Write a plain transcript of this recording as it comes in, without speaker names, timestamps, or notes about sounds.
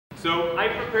So I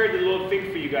prepared a little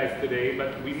thing for you guys today,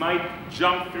 but we might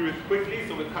jump through it quickly,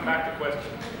 so we'll come back to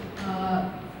questions.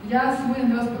 Я сегодня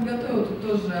для вас подготовила тут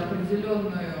тоже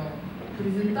определенную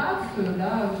презентацию,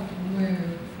 да, чтобы мы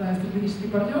с вами стратегические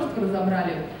партнерства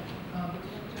разобрали.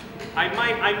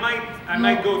 I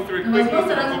might go through it quickly, so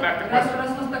we'll go back to questions.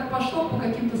 Раз у нас так пошло, по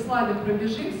каким-то слайдам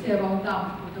пробежимся, я вам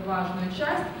дам какую-то важную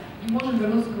часть, и можем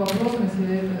вернуться к вопросам,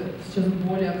 если это сейчас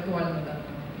более актуально. Да.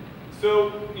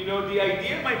 So, you know, the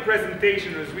idea of my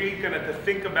presentation was really kind of to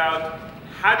think about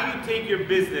how do you take your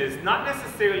business, not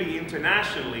necessarily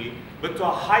internationally, but to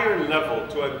a higher level,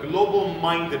 to a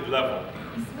global-minded level.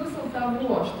 И смысл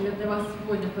того, что я для вас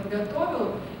сегодня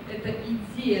подготовил, это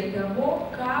идея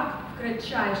того, как в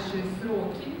кратчайшие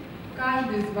сроки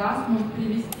каждый из вас может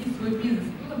привести свой бизнес,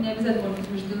 ну, не обязательно может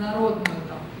быть международную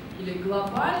там, или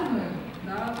глобальную,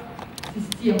 да,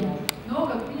 систему, но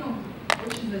как минимум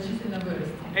очень значительно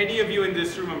вырасти. Any of you in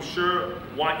this room, I'm sure,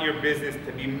 want your business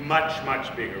to be much,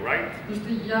 much bigger, right? Потому что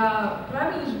я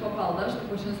правильно же попал, да, что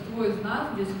большинство из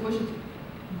нас здесь хочет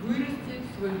вырасти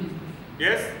свой бизнес.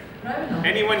 Yes? Правильно?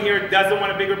 Anyone here doesn't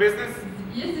want a bigger business?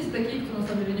 Есть здесь такие, кто на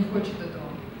самом деле не хочет этого?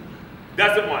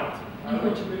 Doesn't want. Не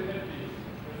хочет.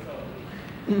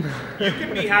 You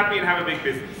can be happy and have a big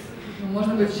business.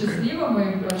 Можно быть счастливым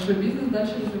и большой бизнес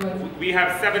дальше развивать. We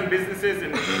have 7 businesses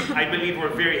and I believe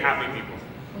we're very happy people.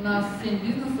 У нас 7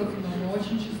 бизнесов, но мы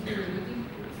очень счастливые люди.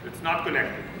 It's not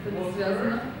connected. Это не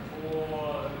связано.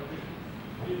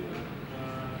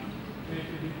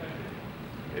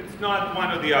 It's not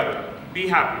one or the other. Be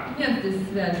happy. Нет здесь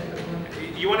связи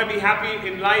такой. You want to be happy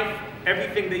in life?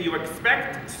 Everything that you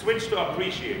expect, switch to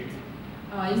appreciate.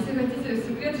 Если хотите,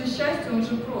 секрет же счастья, он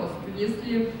же прост.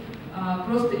 Если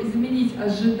просто изменить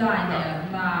ожидания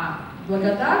на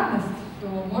благодарность, то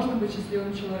можно быть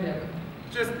счастливым человеком.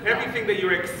 Just everything that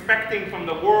you're expecting from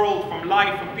the world, from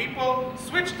life, from people,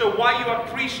 switch to why you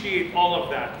appreciate all of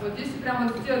that. Вот если прямо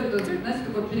сделать это, знаете,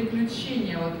 такое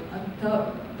переключение вот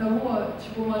от того,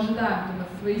 чего мы ожидаем там,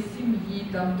 от своей семьи,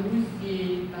 там,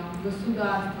 друзей, там,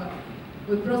 государства,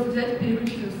 вот просто взять и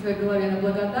переключить в своей голове на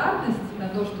благодарность, на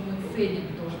то, что мы ценим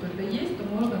то, что это есть, то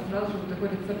можно сразу же вот такой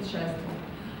рецепт счастья.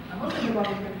 А можно добавить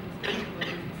как-то?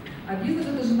 А бизнес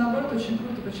это же наоборот очень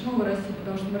круто. Почему вы растите?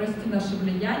 Потому что мы растим наше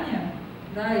влияние,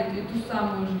 да, и ту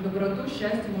самую же доброту,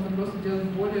 счастье можно просто делать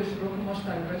в более широком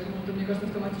масштабе. Поэтому, мне кажется,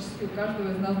 автоматически у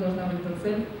каждого из нас должна быть эта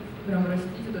цель, прям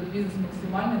растить этот бизнес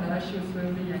максимально и наращивать свое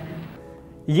влияние.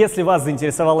 Если вас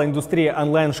заинтересовала индустрия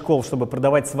онлайн-школ, чтобы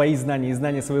продавать свои знания и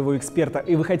знания своего эксперта,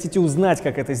 и вы хотите узнать,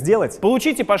 как это сделать,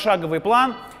 получите пошаговый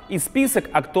план и список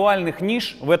актуальных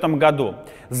ниш в этом году.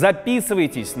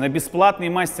 Записывайтесь на бесплатный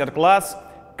мастер-класс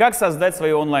 «Как создать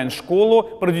свою онлайн-школу,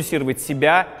 продюсировать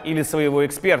себя или своего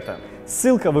эксперта».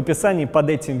 Ссылка в описании под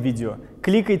этим видео.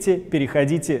 Кликайте,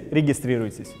 переходите,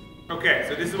 регистрируйтесь. Okay,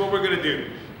 so this is what we're going to do.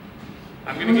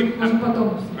 I'm going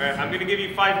to give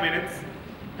you 5 minutes.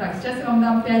 Так, сейчас я вам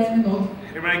дам 5 минут.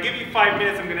 And when I give you 5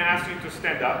 minutes, I'm going to ask you to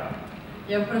stand up.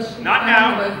 Я прошу Not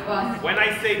now. вас When I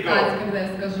say go. встать, когда я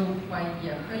скажу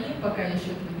 «поехали», пока я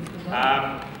еще этого не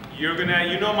сказала. You're gonna,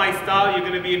 you know my style. You're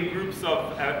going to be in groups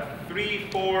of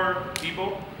 3-4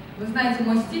 people. Вы знаете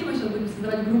мой стиль, мы сейчас будем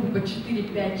создавать группу по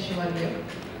 4-5 человек.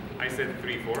 I said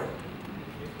 3-4.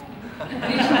 3-4.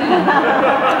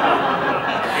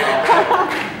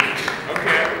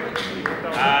 Okay.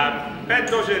 5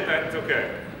 тоже it's okay.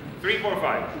 3, 4,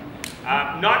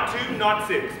 5. Not 2, not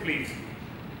 6, please.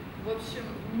 В общем,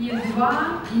 не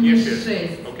 2 и не 6.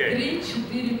 3,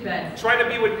 4, 5. Try to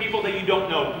be with people that you don't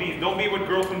know, please. Don't be with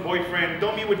girlfriend, boyfriend.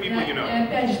 Don't be with people you know. И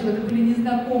опять же, чтобы это были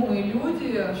незнакомые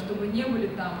люди, чтобы не были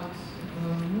там вот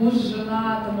муж,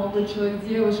 жена, там молодой человек,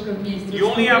 девушка вместе.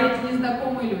 You only have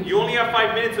незнакомые люди. You only have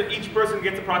 5 minutes, so each person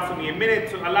gets approximately a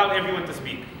minute to allow everyone to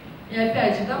speak. И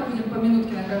опять же, там будем по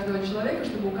минутке на каждого человека,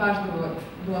 чтобы у каждого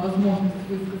была возможность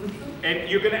высказаться. And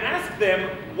you're going to ask them,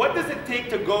 what does it take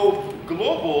to go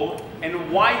global,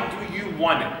 and why do you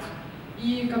want it?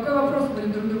 И какой вопрос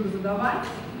будем друг другу задавать?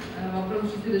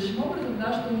 Вопрос следующим образом,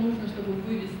 да, что нужно, чтобы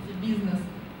вывести бизнес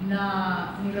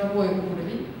на мировой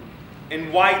уровень.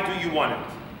 And why do you want it?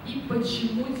 И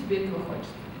почему тебе этого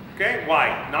хочется? Okay, why?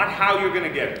 Not how you're going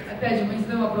to get it. Опять же, мы не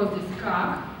задаем вопрос здесь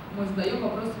как, мы задаем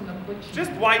вопрос именно почему.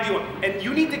 Just why do you want it? And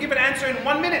you need to give an answer in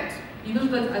 1 minute. И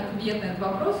нужно дать ответ на этот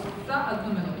вопрос за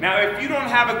 1 минуту. Now, if you don't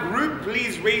have a group,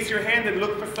 please raise your hand and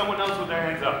look for someone else with their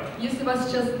hands up. Если у вас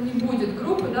сейчас не будет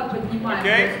группы, да, поднимаем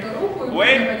просто руку и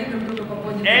будем ходить друг друга по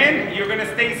поднятому. And you're going to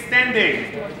stay standing.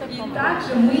 И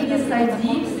также мы не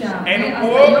садимся, мы And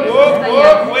остаемся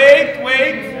стоять.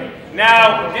 wait.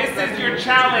 Now, this is your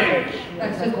challenge.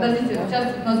 Так, сейчас, подождите,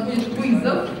 сейчас у нас будет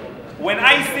вызов. When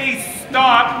I say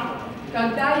stop,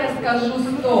 Когда я скажу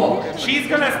стоп, she's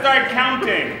gonna start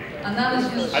counting. она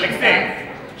начнет считать. Alexei.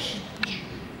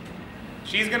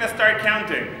 She's gonna start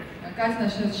counting. Катя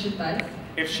начнет считать.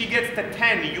 If she gets to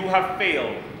 10, you have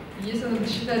failed. Если она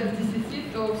досчитает до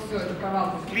 10, то все, это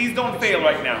провал. Please don't fail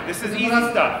right now. This is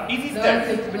easy stuff. Easy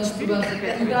Давайте, steps. чтобы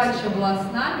удача была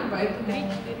с нами, поэтому,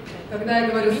 когда я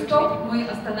говорю стоп, мы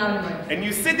останавливаемся. And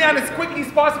you sit down as quickly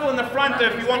as possible in the front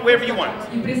if you want, wherever you want.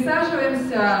 И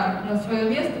присаживаемся на свое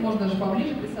место, можно даже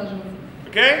поближе присаживаться.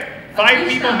 Okay? 5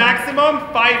 people maximum,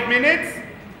 5 minutes.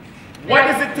 What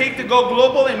does it take to go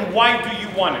global and why do you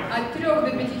want it? От 3 до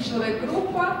 5 человек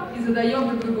группа, и задаем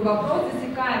друг другу вопрос,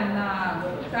 засекаем на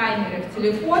таймере в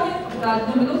телефоне за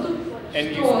 1 минуту.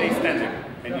 And you stay standing.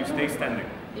 And you stay standing.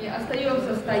 И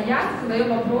остаемся стоять, задаем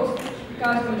вопрос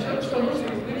каждому человеку, что нужно,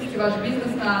 чтобы вывести ваш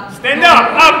бизнес на... Stand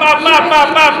up! Up, up, up,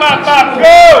 up, up, up, up! Go!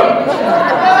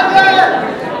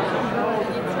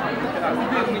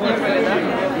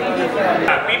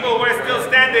 People who are still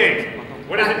standing.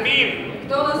 What does it mean?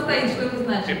 Кто у нас стоит, что это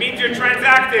значит? It means you're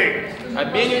transacting.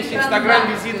 Обменивайся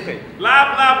Инстаграм-визиткой.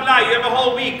 Blah, blah, blah. You have a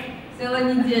whole week. Целая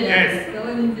неделя. Yes.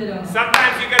 Целая неделя.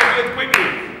 Sometimes you gotta do it quickly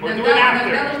or do it Иногда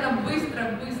after. нужно быстро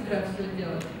все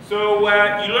делать. So,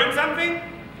 you learned something?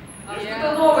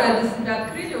 Что-то новое для себя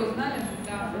открыли, узнали?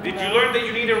 Did you learn that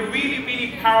you need a really,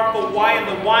 really powerful why, and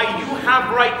the why you have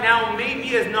right now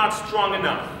maybe is not strong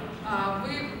enough?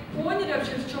 Вы поняли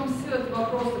вообще, в чем сила этого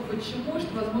вопроса, почему,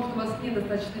 что, возможно, у вас нет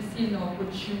достаточно сильного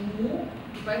почему,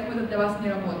 и поэтому это для вас не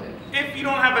работает. If you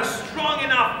don't have a strong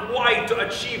enough why to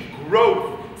achieve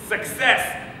growth, success,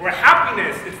 or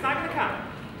happiness, it's not going to count.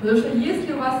 Потому что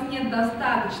если у вас нет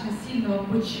достаточно сильного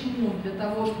почему для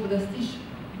того, чтобы достичь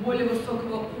более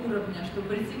высокого уровня, чтобы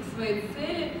прийти к своей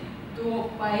цели, то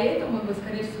поэтому вы,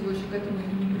 скорее всего, еще к этому и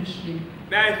не пришли.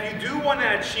 Now, if you do want to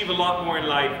achieve a lot more in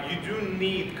life, you do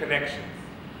need connections.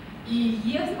 И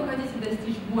если вы хотите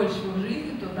достичь большего в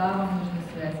жизни, то да, вам нужны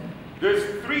связи. There's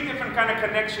 3 different kind of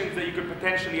connections that you could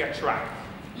potentially attract.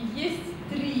 И есть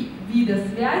 3 вида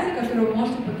связи, которые вы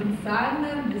можете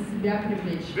потенциально для себя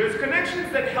привлечь. There's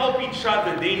connections that help each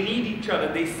other, they need each other,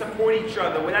 they support each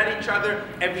other. Without each other,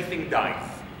 everything dies.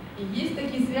 И есть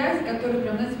такие связи, которые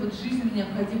прям, знаете, вот жизненно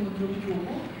необходимы друг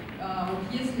другу. Вот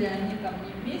если они там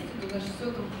не вместе, то значит все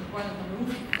там буквально там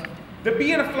рушится. The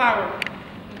bee and a flower.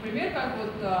 Например, как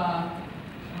вот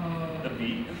The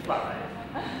bee and flower.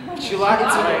 Пчела и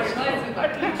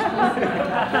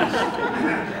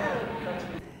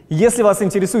Если вас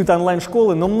интересуют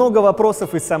онлайн-школы, но много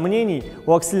вопросов и сомнений,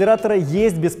 у акселератора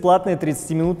есть бесплатная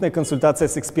 30-минутная консультация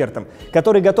с экспертом,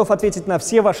 который готов ответить на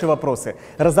все ваши вопросы,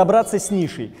 разобраться с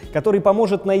нишей, который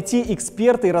поможет найти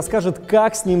эксперта и расскажет,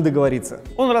 как с ним договориться.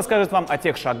 Он расскажет вам о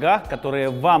тех шагах, которые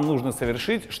вам нужно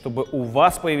совершить, чтобы у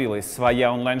вас появилась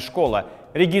своя онлайн-школа.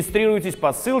 Регистрируйтесь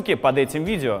по ссылке под этим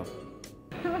видео.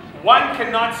 One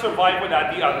cannot survive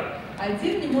without the other.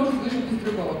 один не может выжить без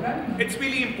другого, правильно? It's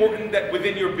really important that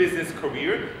within your business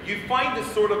career, you find the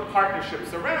sort of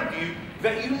partnerships around you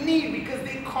that you need because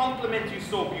they complement you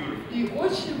so beautifully. И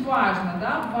очень важно,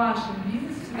 да, в вашем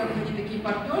бизнесе всегда были такие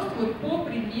партнерства, вот по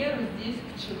примеру здесь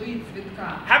пчелы и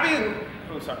цветка.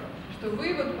 Что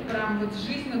вы вот прям вот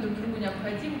жизненно друг другу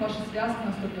необходимы, ваша связка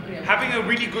настолько крепкая. Having a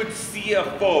really good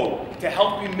CFO to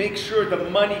help you make sure the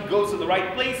money goes to the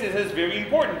right places is very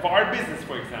important for our business,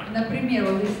 for example. Например,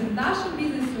 вот если в нашем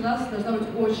бизнесе у нас должна быть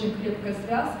очень крепкая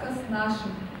связка с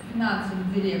нашим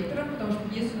финансовым директором, потому что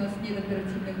если у нас нет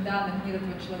оперативных данных, нет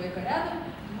этого человека рядом,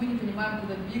 мы не понимаем,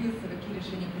 куда двигаться, какие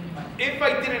решения принимать. If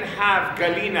I didn't have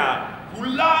Galina, who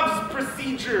loves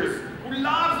procedures, who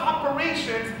loves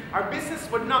operations, our business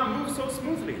would not move so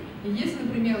smoothly. И если,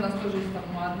 например, у нас тоже есть там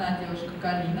одна девушка,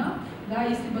 Галина, да,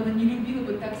 если бы она не любила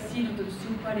бы так сильно эту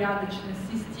всю порядочность,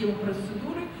 систему,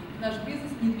 процедуры, наш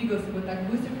бизнес не двигался бы так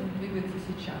быстро, как он двигается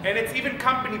сейчас. And it's even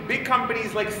big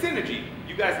companies like Synergy.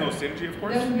 You guys know Synergy, of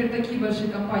course. Даже, например, такие большие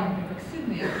компании, как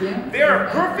Synergy, They're a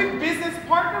perfect business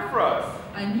partner for us.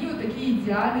 они вот такие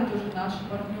идеальные тоже наши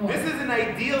партнеры. This is an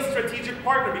ideal strategic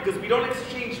partner because we don't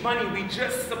exchange money, we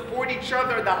just support each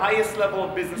other at the highest level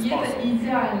of business И это possible.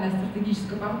 идеальное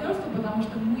стратегическое партнерство, потому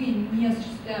что мы не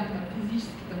осуществляем там,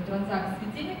 физические там, транзакции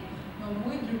денег, но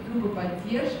мы друг друга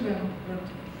поддерживаем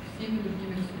всеми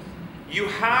другими ресурсами. You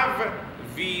have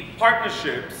the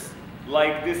partnerships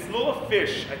like this little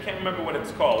fish, I can't remember what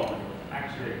it's called.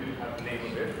 Actually, I do have the name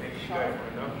of it. Maybe you guys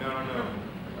want to know? No.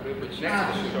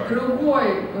 Другой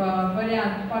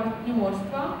вариант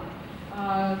партнерства,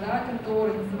 да,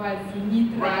 который называется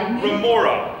нейтральный.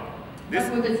 Remora. Как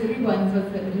вот эти рыбы, они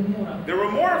называются ремора. The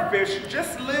remora fish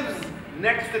just lives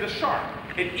next to the shark.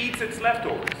 It eats its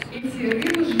leftovers. Эти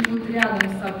рыбы живут рядом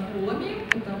с акулами,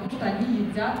 потому что они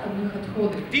едят там их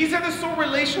отходы. These are the sort of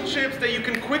relationships that you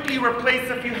can quickly replace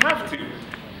if you have to.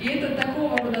 И это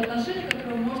такого рода отношения,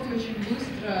 которые вы можете очень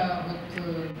быстро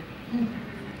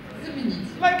заменить.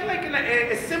 Like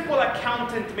a simple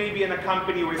accountant maybe in a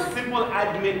company or a simple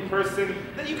admin person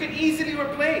that you can easily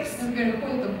replace. Например,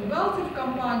 какой-то там бухгалтер в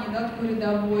компании, да, такой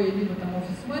рядовой, либо там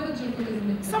офис-менеджер, какой-то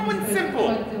заменитель. Someone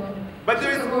simple. But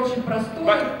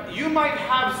you might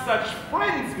have such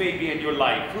friends maybe in your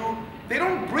life who they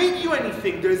don't bring you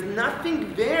anything. There's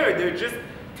nothing there. They're just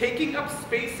taking up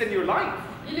space in your life.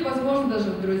 Или, возможно,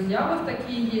 даже друзья у вас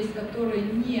такие есть, которые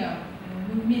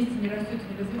вместе не растете,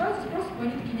 не развиваются, просто по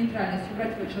нитке нейтральности.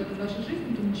 Убрать этого человека из вашей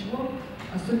жизни, то ничего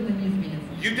особенно не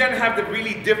изменится. You then have the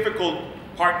really difficult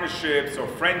partnerships or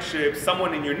friendships,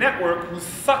 someone in your network who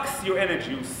sucks your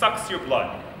energy, who sucks your blood.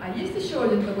 А есть еще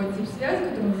один такой тип связи,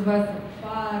 который называется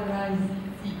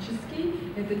паразитический.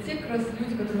 Это те как раз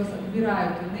люди, которые вас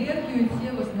отбирают энергию,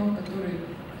 те в основном, которые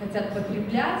хотят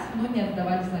потреблять, но не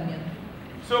отдавать взамен.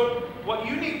 So what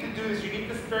you need to do is you need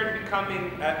to start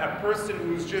becoming a person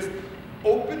who's just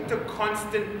open to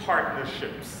constant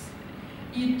partnerships.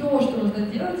 И то, что нужно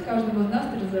делать, каждому из нас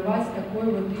развивать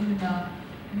такое вот именно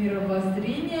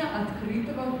мировоззрение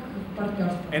открытого к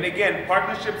партнерству. And again,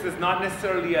 partnerships is not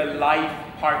necessarily a life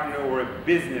partner or a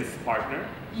business partner.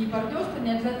 И партнерство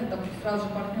не обязательно там сразу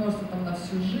же партнерство там на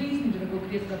всю жизнь или такое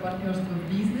крепкое партнерство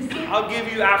в бизнесе. I'll give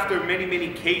you after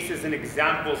many cases and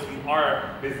examples from our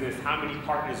business how many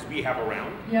partners we have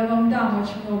around. Я вам дам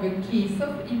очень много кейсов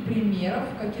и примеров,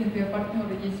 какие, например,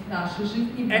 партнеры есть в нашей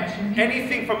жизни, в нашем бизнесе.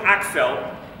 Anything from Excel.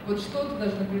 Вот что-то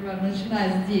даже, например,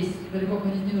 начиная здесь, далеко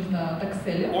ходить не нужно от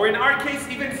Excel. Or in our case,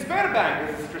 even Sberbank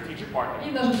is a strategic partner.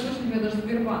 И даже слышно, например, даже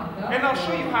Сбербанк, да? And I'll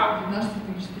show you how. Наш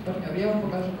стратегический партнер. Я вам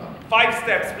покажу как. 5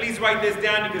 steps. Please write this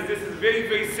down because this is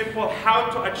very simple. How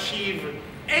to achieve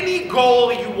any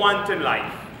goal you want in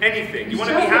life. Anything. You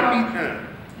want to be happy?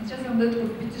 Сейчас я вам даю такую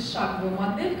пятишаговую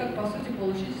модель, как по сути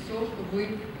получить все, что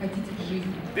вы хотите в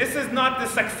жизни. This is not the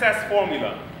success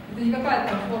formula. Это не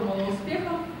какая-то формула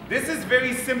успеха. This is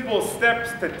very simple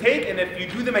steps to take, and if you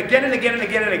do them again and again and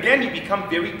again and again, you become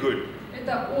very good.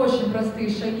 Это очень простые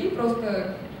шаги,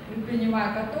 просто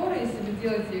предпринимая которые, если вы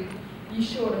делаете их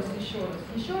еще раз,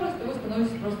 то вы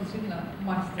становитесь просто действительно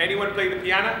мастером. Anyone play the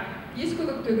piano? Есть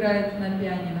кто-то, кто играет на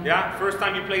пианино? Yeah, first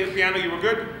time you played the piano, you were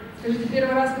good? Скажите,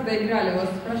 первый раз, когда играли, у вас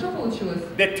хорошо получилось?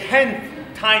 The 10th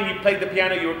time you played the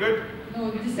piano, you were good?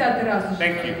 Ну, 10-й раз уже.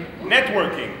 Thank you.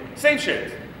 Networking, same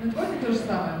shit. Нетворкинг то же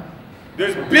самое.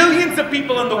 There's billions of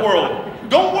people in the world.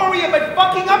 Don't worry about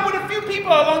fucking up with a few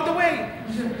people along the way.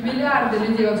 Миллиарды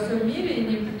людей во всем мире, и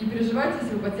не переживайте,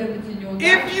 если вы потерпите неудачу.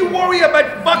 If you worry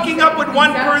about fucking up with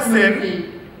one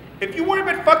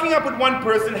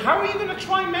person, how are you going to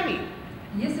try many?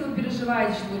 Если вы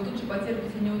переживаете, что вы тут же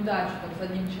потерпите неудачу там, с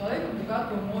одним человеком, то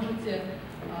как вы можете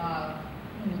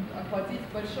охватить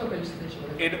большое количество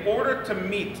человек? In order to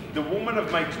meet the woman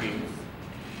of my dreams,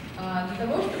 для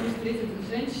того, чтобы встретить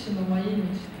женщину моей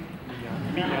мечты,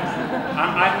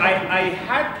 I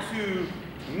had to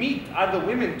meet other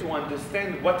women to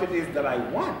understand what it is that I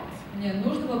want. Мне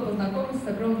нужно было познакомиться с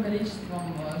огромным количеством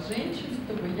женщин,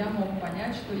 чтобы я мог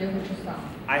понять, что я хочу сам.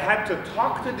 I had to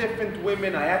talk to different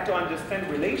women. I had to understand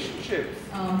relationships.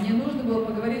 Мне нужно было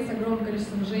поговорить с огромным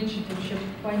количеством женщин, чтобы вообще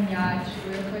понять,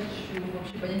 что я хочу,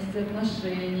 вообще понять эти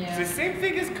отношения. It's the same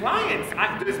thing as clients.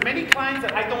 There's many clients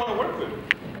that I don't want to work with.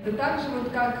 Это так же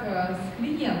вот как с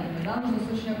клиентами, да, нужно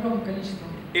с очень огромным количеством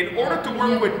In order to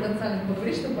work with потенциальных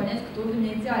поговорить, чтобы понять, кто для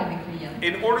меня идеальный клиент.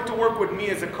 In order to work with me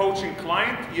as a coach and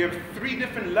client, you have 3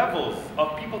 different levels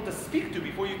of people to speak to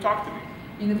before you talk to me.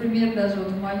 И, например, даже вот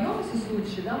в моем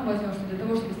случае, да, мы возьмем, что для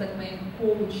того, чтобы стать моим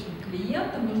коучным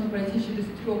клиентом, нужно пройти через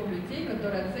 3 людей,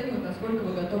 которые оценивают, насколько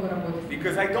вы готовы работать.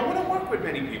 Because I don't want to work with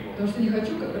many people. Потому что не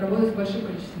хочу работать с большим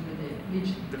количеством людей,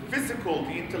 лично. The physical,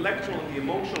 the intellectual, and the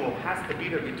emotional has to be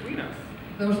there between us.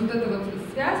 Потому что вот эта вот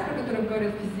связь, про которую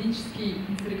говорят физический,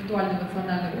 интеллектуальный,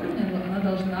 эмоциональный уровень, она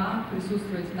должна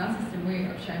присутствовать в нас, если мы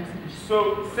общаемся лично.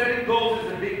 So setting goals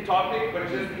is a big topic,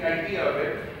 but just the idea of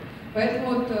it.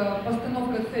 Поэтому вот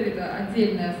постановка цели это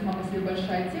отдельная сама по себе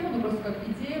большая тема, но просто как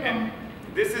идея вам.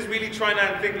 This is really trying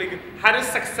to think like how do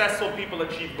successful people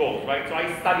achieve goals, right? So I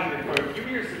studied it for a few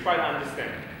years to try to understand.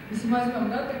 Если мы возьмем,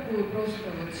 да, такую просто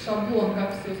вот шаблон,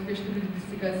 как все успешные люди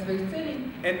достигают своих целей.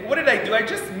 And what did I do? I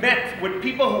just met with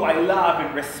people who I love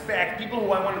and respect, people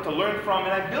who I wanted to learn from,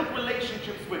 and I built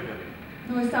relationships with them.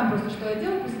 Ну и сам просто что я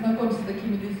делал, познакомился с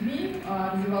такими людьми,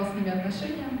 развивал с ними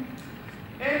отношения.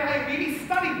 And I really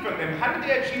studied from them. How do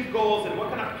they achieve goals and what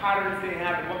kind of patterns they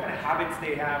have and what kind of habits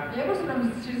they have. Я просто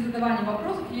прям через задавание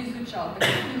вопросов я изучал,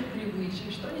 какие у них привычки,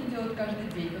 что они делают каждый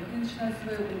день, как они начинают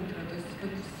свое утро. То есть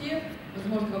вот все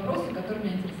возможные вопросы, которые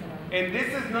меня интересовали. And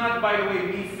this is not, by the way,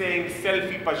 me saying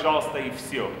selfie, пожалуйста, и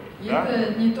все. И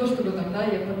это не то, чтобы там, да,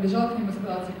 я подбежал к ним и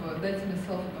сказал, типа, дайте мне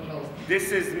селфи, пожалуйста.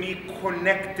 This is me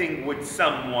connecting with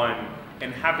someone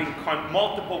and having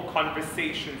multiple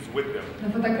conversations with them.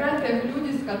 На фотографиях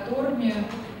люди, с которыми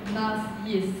у нас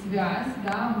есть связь,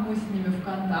 да, мы с ними в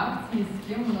контакте, и с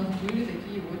кем у нас были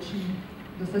такие очень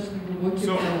достаточно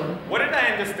глубокие разговоры. What did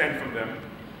I understand from them?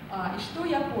 И что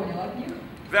я понял от них?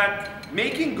 That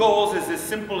making goals is as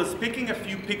simple as picking a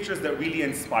few pictures that really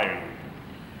inspire you.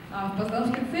 В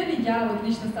постановке цели я вот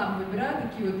лично сам выбираю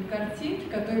такие вот картинки,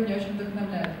 которые меня очень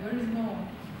вдохновляют. Where is Noah?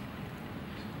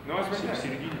 No, it's right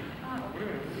there.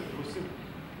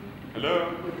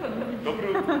 Hello. Доброе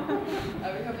утро.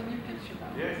 We have a new picture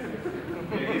now.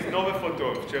 Yes. Есть новая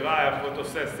фото. Вчера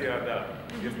фотосессия, да.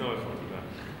 Есть новая фото,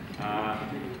 да.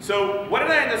 So what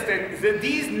did I understand is that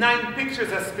these 9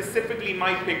 pictures are specifically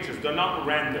my pictures. They're not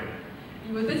random.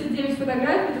 И вот эти 9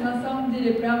 фотографий, это на самом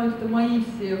деле прямо это мои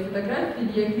все фотографии,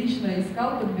 я их лично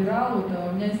искал, подбирал, вот,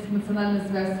 у меня есть эмоциональная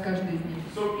связь с каждой из них.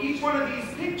 So each one of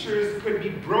these pictures could be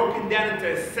broken down into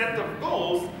a set of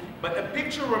goals, but a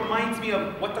picture reminds me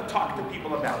of what to talk to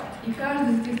people about. И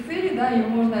каждая из этих целей, да, ее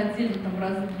можно отдельно там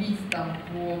разбить там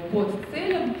по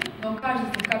подцелям, но каждая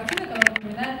из этих картинок, она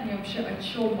напоминает мне вообще, о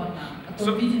чем она, о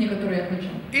том видении, которое я хочу.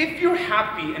 If you're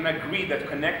happy and agree that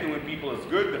connecting with people is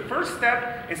good, the first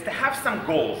step is to have some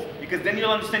goals, because then you'll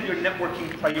understand your networking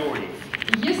priorities.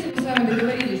 И если мы с вами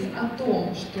договорились о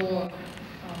том, что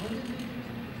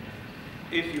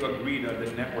If you agreed on the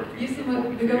networking. Если мы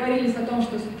договорились о том,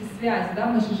 что все-таки связи, да,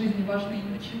 в нашей жизни важны, и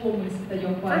для чего мы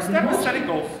создаем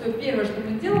партнерство, то первое, что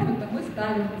мы делаем, это мы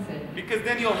ставим цель. Because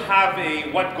then you'll have a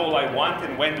what goal I want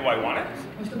and when do I want it.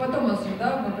 Потому что потом у нас уже,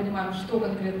 да, мы понимаем, что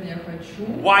конкретно я хочу.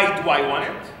 Why do I want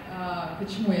it?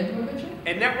 Почему я этого хочу?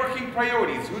 And networking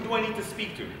priorities. Who do I need to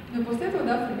speak to? Ну и после этого,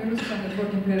 да, формируются там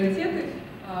нетворкинг приоритеты,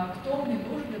 кто мне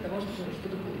нужен для того, чтобы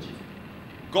что-то получить.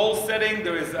 Goal setting,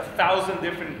 there is 1,000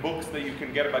 different books that you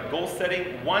can get about goal setting.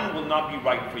 One will not be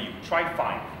right for you. Try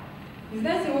 5. И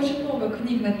знаете, очень много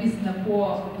книг написано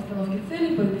по постановке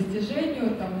целей, по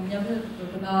достижению, там не обязательно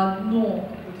только на одну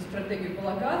какую-то стратегию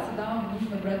полагаться, да,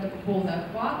 нужно брать такой полный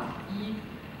охват и...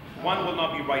 One will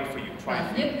not be right for you. Try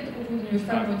 5. Нет такого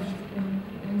универсального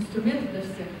инструмента для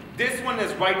всех. This one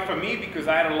is right for me because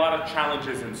I had a lot of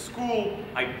challenges in school.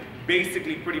 I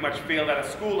basically pretty much failed out of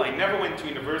school. I never went to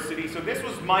university. So this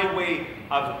was my way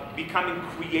of becoming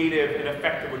creative and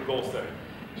effective with goal setting.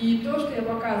 И то, что я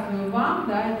показываю вам,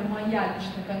 да, это моя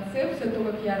личная концепция, то,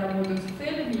 как я работаю с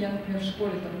целями. Я, например, в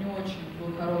школе там не очень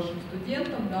был хорошим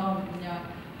студентом, да, у меня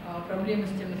проблемы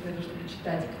с тем, например, чтобы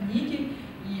читать книги.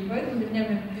 И поэтому для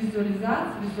меня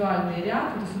визуализация, визуальный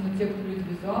ряд, то есть те, кто любит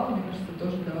визуал, мне кажется,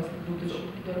 тоже для вас будет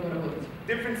очень здорово работать.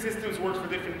 Different systems works for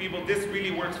different people. This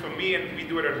really works for me, and we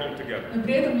do it at home together. Но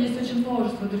при этом есть очень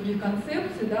множество других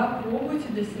концепций, да, пробуйте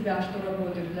для себя, что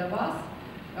работает для вас.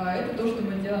 Это то, что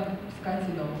мы делаем с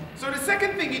Катей дома. So the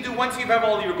second thing you do once you have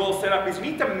all your goals set up is you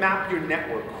need to map your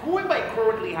network. Who am I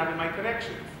currently having my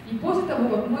connections? И после того,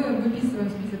 как мы выписываем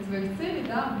список своих целей,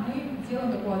 да, мы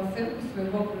делаем такую оценку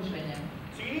своего окружения.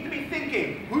 So you need to be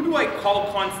thinking, who do I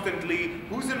call constantly?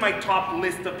 Who's in my top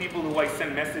list of people who I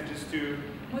send messages to?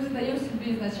 Мы задаем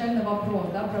себе изначально вопрос,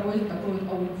 да, проводим такой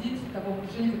вот аудит того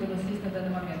окружения, которое у нас есть на данный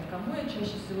момент. Кому я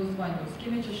чаще всего звоню, с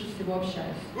кем я чаще всего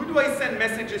общаюсь? Who do I send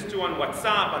messages to on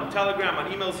WhatsApp, on Telegram,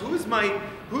 on emails? Who's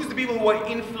the people who are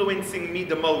influencing me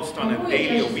the most on a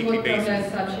daily or weekly basis? Кому я чаще всего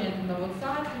отправляю сообщения на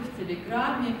WhatsApp, в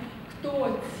Телеграме?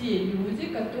 Кто те люди,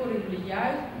 которые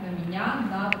влияют на меня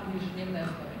на ежедневной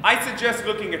основе? I suggest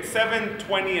looking at 7,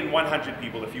 20, and 100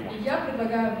 people if you want. Я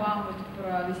предлагаю вам вот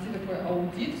провести такой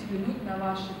аудит, взглянуть на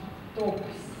ваши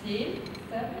топ-7,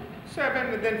 7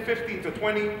 and then 15 to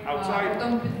 20 outside.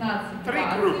 Потом 15,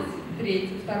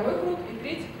 20, второй круг и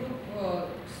третий круг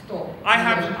 100. I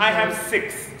have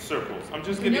 6 circles. I'm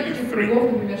just giving you 3.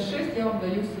 Кругов, например, 6, я вам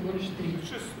даю всего лишь 3.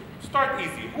 Just start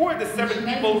easy. Who are the 7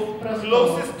 people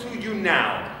closest to you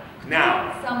now?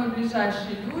 Now. Самые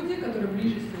ближайшие люди, которые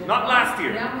ближе всего. Not last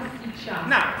year. Прямо сейчас.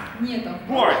 Now. Нет, там.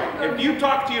 If you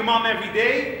talk to your mom every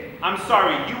day, I'm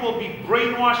sorry, you will be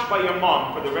brainwashed by your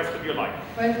mom for the rest of your life.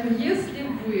 Поэтому, если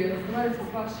вы разговариваете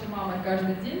с вашей мамой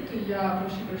каждый день, то я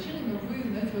прошу прощения, но вы,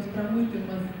 знаете, у вас промыты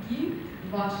мозги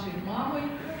вашей мамой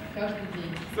каждый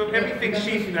день. So everything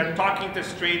she's talking to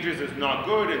strangers is not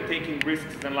good and taking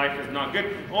risks in life is not good.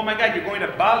 Oh my God, you're going to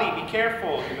Bali, be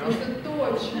careful, you know. Это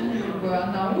то, чему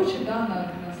она учит, да,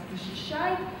 она нас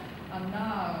защищает,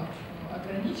 она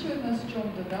ограничивает нас в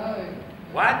чем-то, да.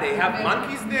 What? They have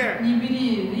monkeys there? Не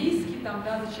бери риски, там,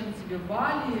 да, зачем тебе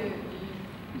Бали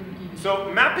и другие вещи.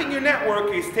 So mapping your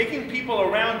network is taking people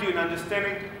around you and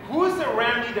understanding who is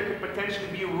around you that could potentially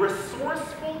be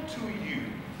resourceful to you.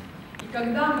 И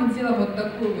когда мы делаем вот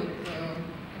такой вот, как это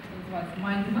называется,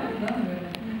 mind map, да,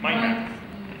 наверное? Mind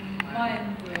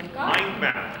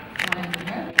map.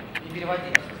 Не переводи.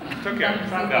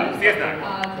 Да, все знают.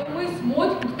 То мы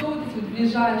смотрим, кто вот эти вот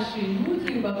ближайшие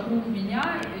люди вокруг меня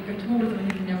и каким образом они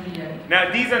на меня влияют.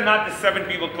 Now, these are not the 7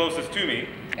 people closest to me.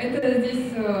 Это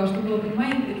здесь, чтобы было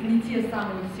понимание, это не те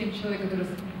самые 7 человек, которые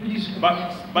ближе ко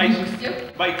мне, ближе всех.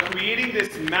 By creating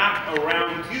this map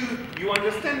around you, you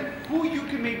understand who you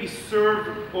can maybe serve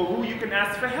or who you can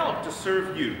ask for help to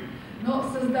serve you. Но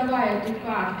создавая эту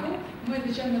карту, мы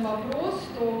отвечаем на вопрос,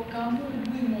 что кому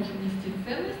мы можем нести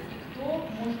ценность и кто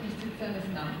может нести ценность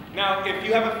нам. Now, if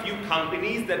you have a few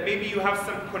companies that maybe you have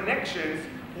some connections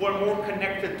who are more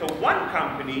connected to one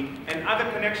company and other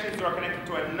connections who are connected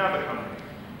to another company.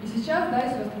 И сейчас, да,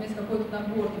 если у вас там есть какой-то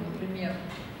набор, например,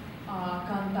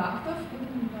 контактов,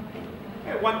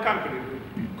 One company,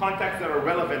 contacts that are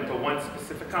relevant to one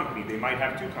specific company. They might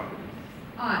have 2 companies.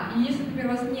 И если, например, у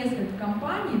вас несколько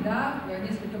компаний, да,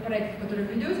 несколько проектов, которые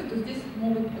вы ведете, то здесь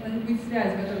могут быть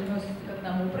связи, которые относятся к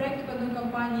одному проекту, к одной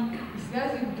компании, и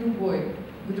связи к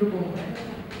другому проекту.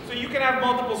 So you can have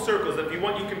multiple circles. If you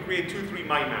want, you can create 2-3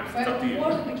 mind maps. It's up to Поэтому you.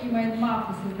 можно такие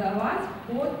майндмапы создавать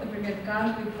под, например,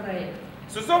 каждый проект.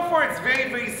 So far it's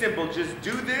very simple. Just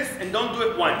do this and don't do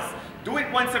it once. Do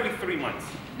it once every 3 months.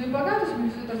 Ну и пока, то есть мы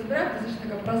все это разбираем, это достаточно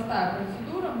такая простая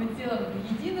процедура, мы делаем это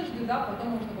единожды, да, потом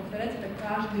можно повторять это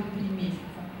каждые 3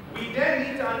 месяца. We then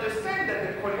need to understand that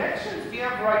the connections we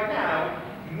have right now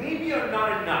maybe are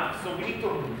not enough. So we need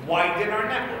to widen our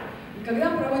network. И когда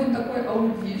мы проводим такой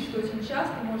аудит, что очень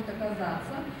часто может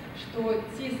оказаться, что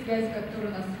те связи, которые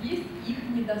у нас есть, их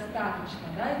недостаточно,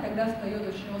 да, и тогда встает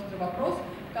очень острый вопрос,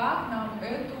 как нам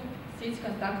эту сеть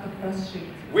контактов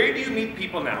расширить. Where do you meet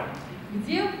people now?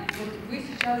 Где вот вы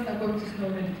сейчас знакомитесь с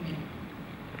новыми людьми?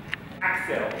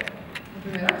 Axel.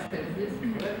 Например, Аксель здесь.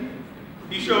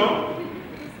 You sure?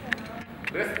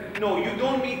 No, you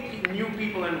don't meet new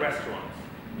people in restaurants.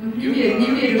 Ну, не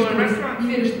верю, что в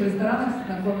ресторанах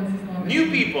знакомятся с новыми. New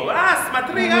people.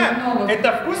 Смотри,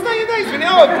 это вкусная еда, извини.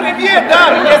 Привет,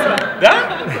 да?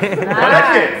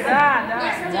 Молодец.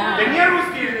 Да не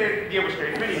русские девушка,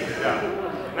 извините, да.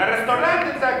 На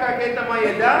ресторане, так как это моя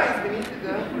еда, извините,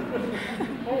 да.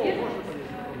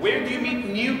 Where do you meet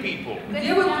new people?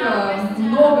 Где вот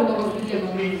много новых людей?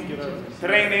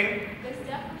 Training.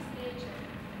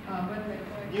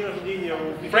 День рождения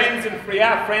у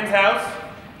Friends house.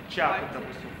 чаты,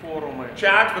 допустим, форумы.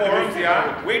 Chat, forums,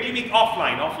 yeah. Where do you meet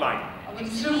offline?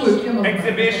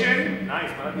 Exhibition.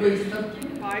 Nice, man. Выставки.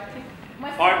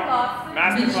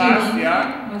 Masterclass,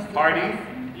 yeah. Party.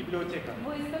 Библиотека.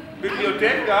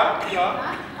 Библиотека,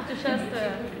 yeah.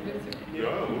 Путешествия.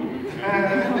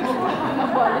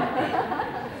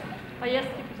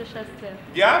 Поездки, путешествия.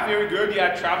 Yeah, very good.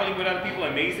 Yeah, traveling with other people,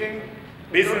 amazing.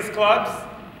 Business clubs.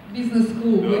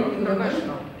 Бизнес-клубы.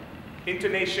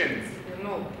 Internations.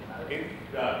 Ну,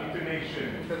 Internation.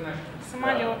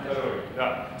 Самолет.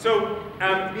 So,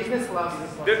 бизнес-класс.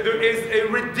 there is a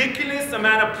ridiculous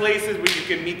amount of places where you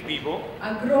can meet people.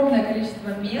 Огромное количество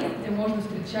мест, где можно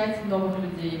встречать новых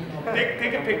людей.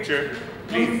 Take a picture,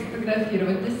 Можно please.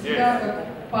 сфотографировать для себя как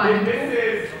памятку.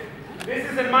 This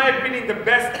is, in my opinion, the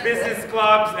best business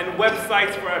clubs and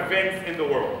websites for events in the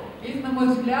world. И, на мой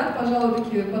взгляд, пожалуй,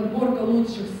 такие подборка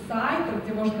лучших сайтов,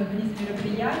 где можно находить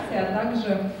мероприятия, а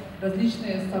также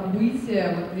различные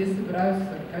события, вот, где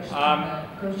собираются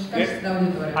качественная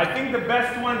аудитория. I think the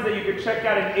best ones that you could check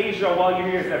out in Asia while you're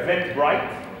here is Eventbrite.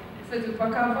 Кстати,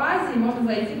 пока в Азии можно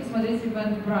зайти и посмотреть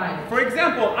Eventbrite. For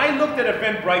example, I looked at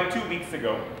Eventbrite 2 weeks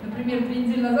ago. Например, 2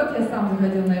 недели назад я сам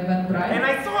заходил на Eventbrite. And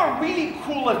I saw really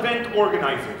cool event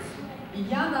organizers. И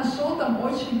я нашел там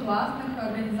очень классных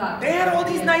организаторов. They had all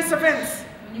these nice events.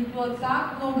 У них было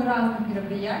так много разных I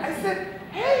мероприятий. said,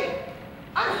 hey,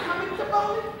 I'm coming to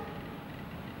Bali.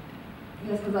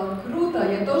 Я сказала, круто,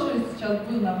 я тоже сейчас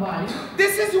буду на Бали.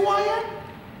 This is who I am.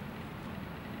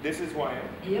 This is who I am.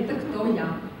 И это кто я?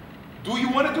 Do you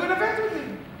want to do an event with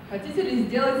me? Хотите ли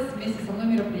сделать вместе со мной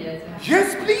мероприятие?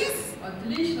 Yes, please.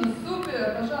 Отлично,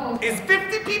 супер, пожалуйста. Is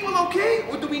 50 people okay,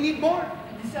 or do we need more?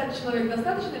 50 человек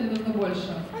достаточно или нужно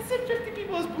больше? I said 50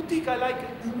 people is boutique, I like it.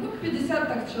 Ну, 50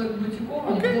 так человек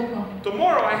бутиково, неплохо.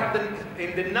 Tomorrow I have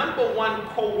in the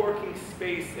 #1 co-working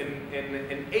space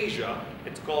in Asia,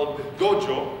 it's called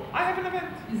Dojo, I have an event.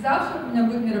 И завтра у меня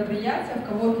будет мероприятие в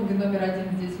коворкинге номер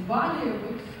 1 здесь, в Бали,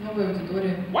 вот новой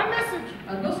аудитории. One message.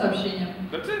 Одно сообщение.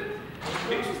 That's it.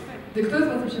 Interesting. Да кто из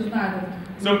вас вообще знает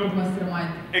этот мастермайнд?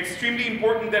 Extremely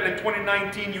important that in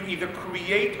 2019 you either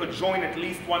create or join at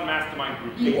least one mastermind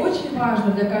group. И очень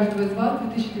важно для каждого из вас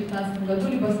в 2019 году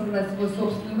либо создать свой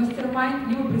собственный мастермайнд,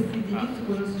 либо присоединиться к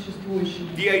уже существующему.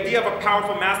 The idea of a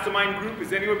powerful mastermind group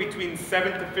is anywhere between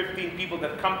 7 to 15 people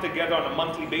that come together on a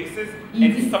monthly basis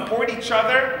and support each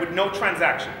other with no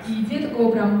transactions. И идея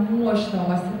такого прям мощного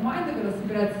мастермайнда, когда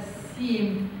собирается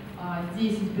 7,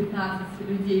 10-15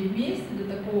 людей вместе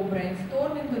для такого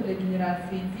брейнсторминга, для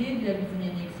генерации идей, для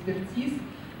объединения экспертиз.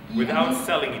 Without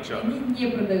selling each other. Они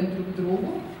не продают друг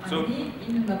другу, So, они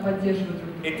именно поддерживают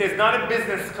друг друга. It is not a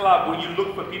business club where you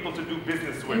look for people to do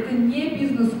business with. Это не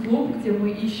бизнес-клуб, где мы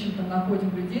ищем, там,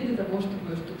 находим людей для того,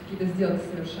 чтобы что-то какие-то сделки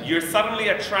совершать. You're suddenly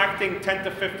attracting 10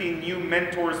 to 15 new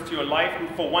mentors to your life who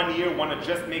for 1 year want to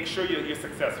just make sure you're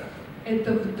successful.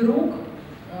 Это вдруг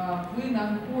вы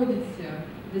находите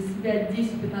для себя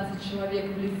 10-15 человек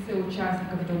в лице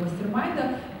участников этого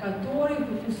мастермайнда, которые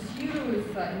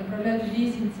фокусируются и направляют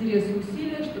весь интерес и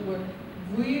усилия, чтобы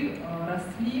вы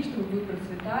росли, чтобы вы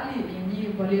процветали, и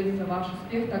они болеют за ваш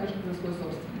успех так же, как за свой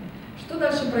собственный. Что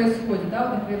дальше происходит? Да,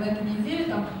 вот, например, на этой неделе,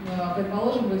 там,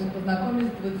 предположим, вы познакомились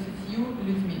с 20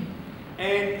 людьми.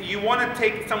 And you want to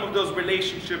take some of those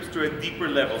relationships to a deeper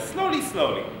level,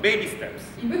 slowly, baby steps.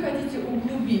 И вы хотите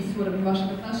углубить уровень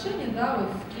ваших отношений, да, вот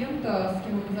с кем-то, с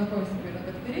кем вы познакомились, например,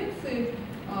 на конференции,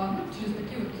 ну, через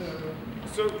такие вот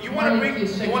So you want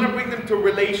to bring them to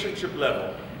relationship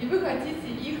level. И вы хотите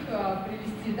их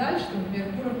привести дальше,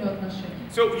 например, к уровню отношений.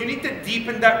 So you need to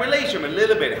deepen that relationship a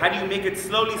little bit. How do you make it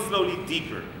slowly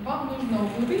deeper? Вам нужно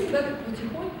углубить, да, так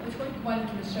потихоньку,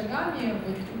 маленькими шагами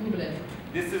вот, углублять.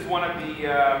 This is one of the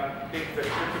things that's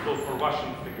difficult for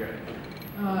Russians to get.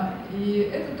 И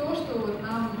это то, что вот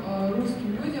нам,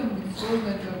 русским людям, сложно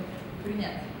это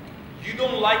принять. You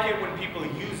don't like it when people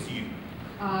use you.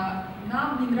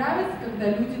 Нам не нравится, когда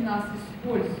люди нас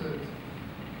используют.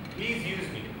 Please use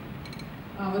me.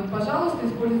 Вот, пожалуйста,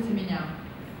 используйте меня.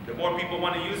 The more people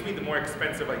want to use me, the more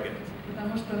expensive I get.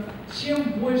 Потому что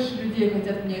чем больше людей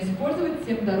хотят меня использовать,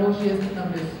 тем дороже я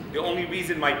становлюсь. The only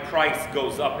reason my price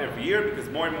goes up every year because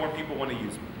more and more people want to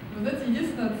use me. Вы знаете,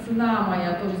 единственная цена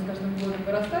моя тоже с каждым годом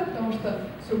вырастает, потому что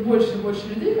все больше и больше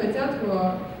людей хотят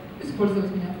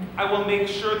использовать меня. I will make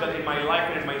sure that in my life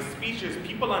and in my speeches,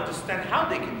 people understand how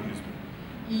they can use me.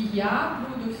 И я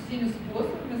буду всеми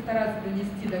способами стараться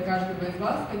донести до каждого из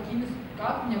вас,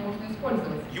 как меня можно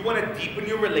использовать. You want to deepen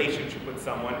your relationship with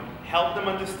someone, help them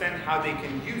understand how they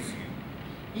can use you.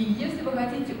 И если вы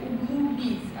хотите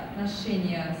углубить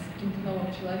отношения с каким-то новым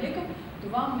человеком, то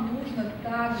вам нужно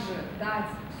также дать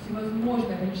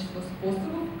всевозможное количество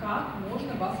способов, как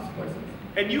можно вас использовать.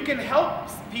 And you can help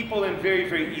people in very,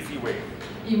 very easy ways.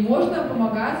 И можно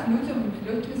помогать людям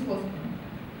легкими способами.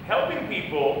 Helping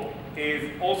people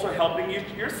is also helping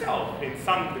yourself in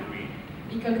some degree.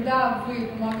 И когда вы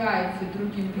помогаете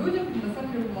другим людям, вы на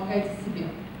самом деле помогаете себе.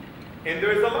 And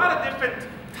there's a lot of different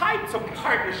types of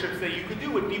partnerships that you could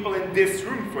do with people in this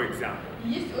room, for example. И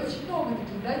есть очень много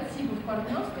таких, да, типов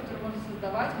партнерств, которые можно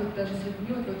создавать вот даже с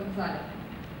людьми вот в этом зале.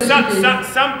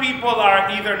 Some people are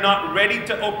either not ready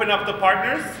to open up the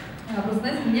partners, Просто,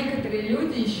 знаете, некоторые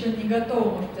люди еще не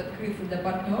готовы, может быть, открыться для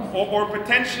партнерств. or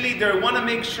potentially they want to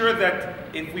make sure that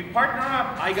if we partner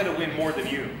up, I got to win more than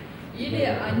you. Или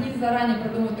они заранее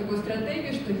продумывают такую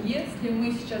стратегию, что если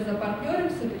мы сейчас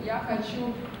запартнеримся, то я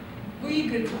хочу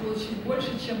выиграть и получить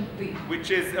больше, чем ты. Which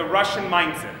is a Russian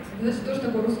mindset. Это значит, тоже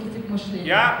такой русский тип мышления.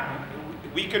 Yeah,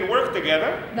 we can work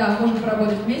together. Да, можем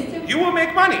поработать вместе. You will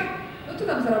make money. Ну, ты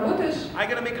там заработаешь. I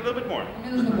got to make a little bit more.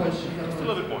 Мне нужно больше Just a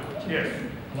little bit more. Yes.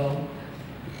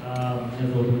 Меня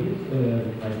зовут Гил, я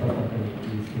партнер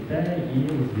из Китая и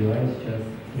развиваю сейчас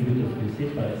дистрибьюторскую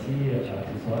сеть по России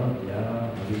аксессуаров для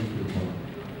мобильных телефонов.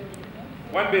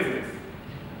 One business.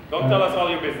 Don't tell us all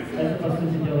your businesses. Это, по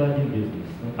сути дела, один бизнес.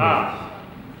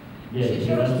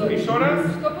 Еще раз,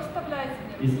 что поставляете?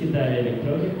 Из Китая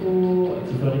электронику,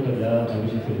 аксессуарика для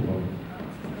мобильных телефонов.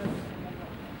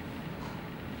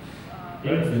 И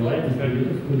развиваю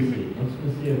дистрибьюторскую сеть. В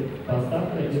смысле,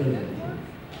 поставка и развитие.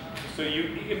 So you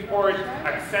import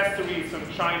accessories from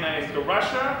China into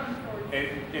Russia, and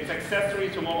it's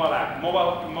accessories to mobile phones.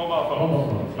 Mobile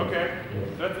phones. Okay, Yes.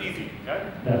 so that's easy. Yeah?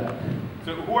 Да.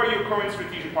 So who are your current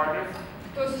strategic partners?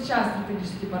 Кто сейчас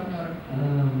стратегические партнеры?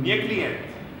 Не клиент.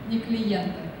 не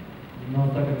клиента. Но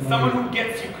так как Someone who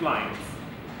gets you clients.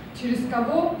 Через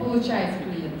кого получаете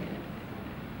клиента?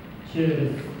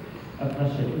 через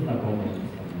отношения знакомые.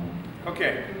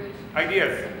 Okay.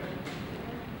 Ideas.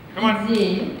 Come on.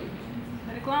 Идеи.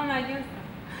 Рекламное агентство.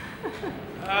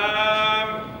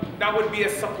 That would be a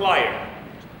supplier.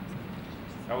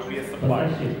 That would be a supplier.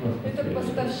 Это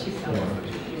поставщик.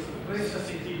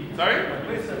 Sorry?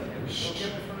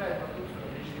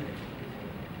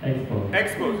 Экспо.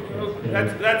 Expo.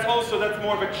 That's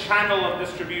more of a channel of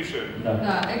distribution.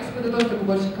 Да, экспо это тоже такой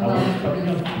больше А канал. вот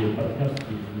партнерские не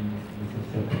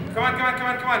совсем. Come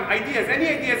on. Ideas. Any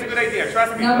idea is a good idea.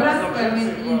 Trust me. Набрасываем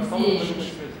идеи.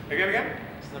 Again?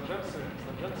 Снабжаться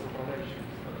управляющим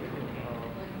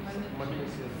мобильной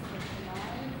связи.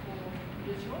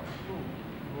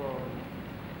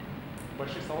 В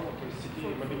больших салонах, то есть сети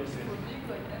мобильной связи.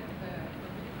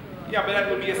 Yeah, but that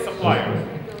would be a supplier.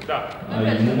 Да.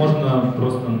 Ему можно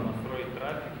просто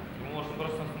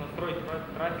настроить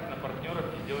трафик на партнеров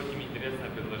и сделать им интересное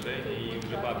предложение и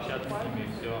уже пообщаться с ними,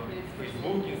 все.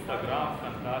 Facebook, Instagram,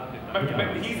 ВКонтакте.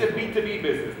 But he's a B2B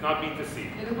business, not B2C.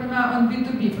 Я так понимаю, он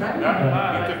B2B, правильно?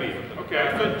 Yeah? B2B. Okay,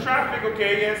 so traffic,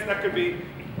 okay, yes, that could be.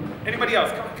 Anybody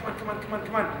else? Come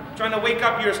on. Trying to wake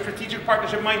up your strategic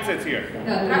partnership mindsets here.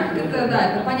 Да, трафик это, да,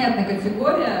 это понятная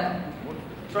категория.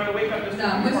 Trying to wake up the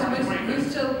Да, strategic partnership мы mindsets.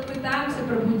 сейчас пытаемся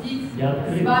пробудить Я с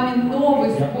открыт. вами новый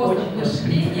Я способ очень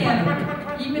мышления,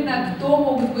 именно кто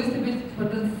могут выступить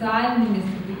потенциальными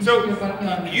So, стратегическими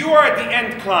партнерами. you are the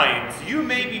end client. You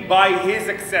maybe buy his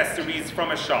accessories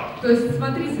from a shop. То есть,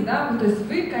 смотрите, да, то есть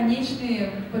вы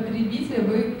конечные потребители,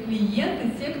 вы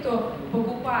клиенты, те, кто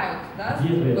покупают, да,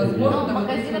 возможно, вот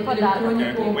Магазины эту подарок.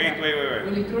 электронику.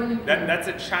 Wait. Электронику. That's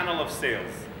a channel of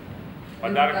sales.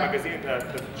 Подарок магазин,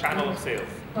 the channel of sales.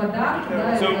 Подарок,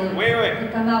 да, So, это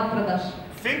wait. канал продаж.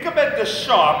 Think about the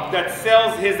shop that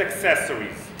sells his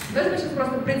accessories. Давайте мы сейчас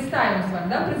просто представим с вами,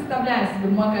 да, представляем себе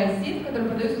магазин, в котором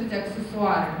продаются эти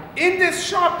аксессуары. In this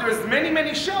shop, there's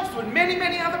many shelves with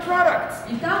many other products.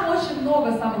 И там очень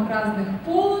много самых разных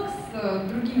полок с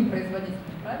другими производителями,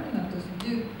 правильно? То есть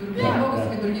где много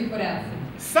всяких других вариаций.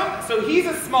 So he's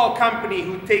a small company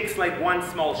who takes like one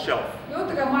small shelf. И вот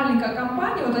такая маленькая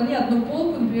компания, вот они одну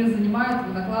полку, например, занимают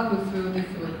и накладывают свои вот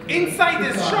эти вот. Inside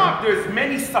this shop, there's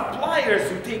many suppliers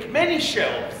who take many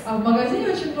shelves. А в магазине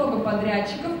очень много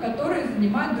подрядчиков, которые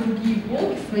занимают другие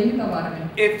полки своими товарами.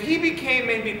 If he became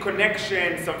maybe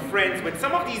connection, some friends with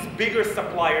some of these bigger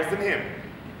suppliers than him.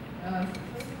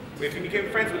 If he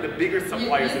became friends with the bigger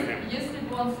suppliers than him. Если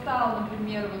бы он стал,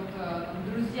 например, вот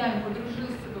друзьями,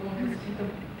 подружился бы, может быть, с какими-то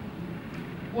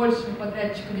большими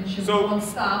подрядчиками, чем он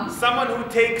сам. Someone who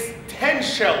takes 10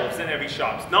 shelves in every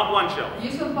shop, not one shelf.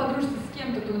 Если он подружится с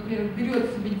кем-то, то, например,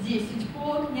 берет себе 10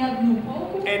 полок, не одну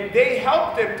полку. And they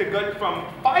help them to go from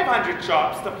 500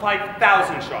 shops to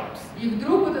 5,000 shops. И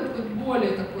вдруг вот этот вот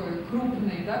более такой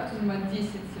крупный, да, кто занимает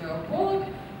 10 полок,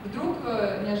 вдруг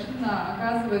неожиданно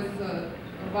оказывается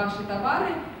ваши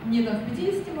товары не там в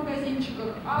 50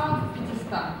 магазинчиках, а в 500.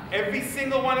 Every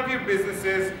single one of your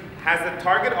businesses has a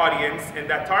target audience, and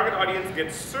that target audience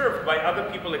gets served by other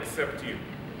people except you.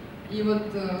 И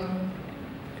вот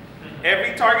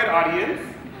every target audience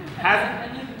has.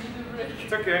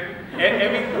 It's okay.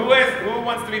 Who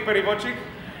wants to be переводчик?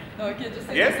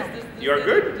 Yes, you're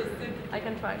good. I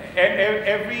can try.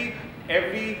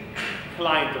 Every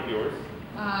client of yours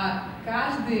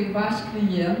каждый ваш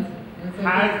клиент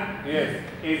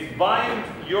is buying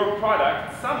your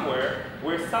product somewhere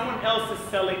where someone else is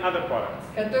selling other products.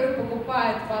 который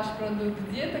покупает ваш продукт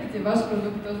где-то, где ваш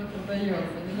продукт тоже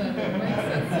продается. Не знаю,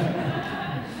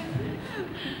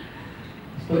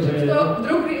 это что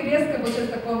вдруг резко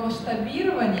получается такое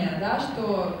масштабирование, да,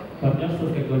 что партнерство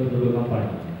с какой-то другой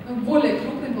компанией. Более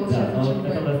крупный получается, да, чем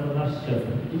это наша сейчас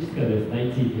стратегическая, то есть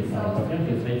найти те самые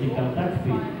партнерства, найти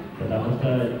контакты, потому что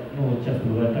часто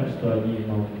бывает так, что они,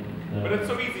 But it's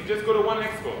so easy, just go to one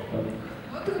expo.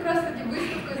 Вот как раз таки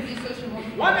выставка здесь очень может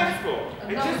быть. One expo.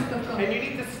 And you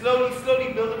need to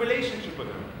slowly build a relationship with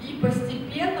them. И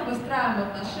постепенно выстраиваем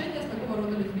отношения с такого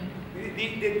рода людьми.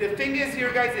 The thing is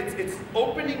here, guys, it's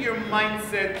opening your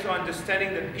mindset to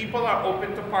understanding that people are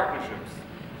open to partnerships.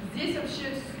 Здесь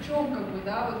вообще в чем, как бы,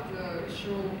 да, вот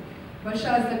еще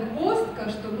большая загвоздка,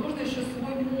 что нужно еще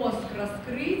свой мозг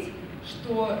раскрыть,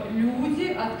 что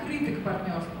люди открыты к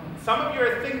партнерству. Some of you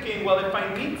are thinking, well, if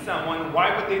I meet someone,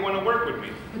 why would they want to work with me?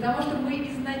 Потому что мы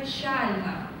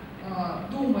изначально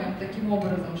думаем таким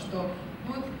образом, что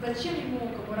Вот зачем ему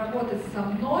как бы работать со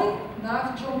мной,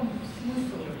 да, в чем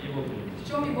смысл? В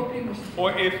чем его преимущество?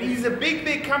 Or if he's a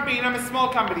big company and I'm a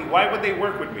small company, why would they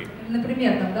work with me?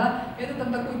 Например, там, да, это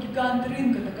там такой гигант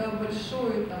рынка, такой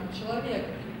большой там человек.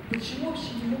 Почему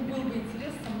вообще ему был бы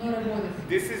интерес со мной работать?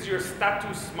 This is your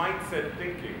status mindset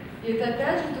thinking. И это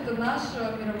опять же вот это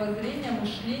наше мировоззрение,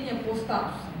 мышление по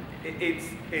статусам.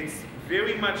 It's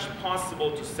very much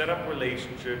possible to set up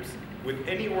relationships with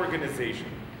any organization.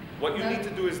 What you need to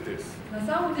do is this. На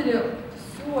самом деле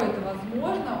все это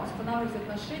возможно устанавливать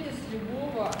отношения с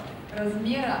любого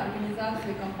размера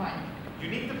организации и компании. You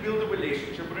need to build a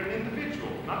relationship with an individual,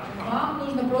 not the company. Вам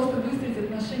нужно просто выстроить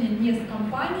отношения не с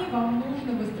компанией, вам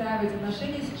нужно выстраивать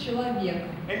отношения с человеком.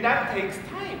 And that takes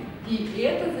time. И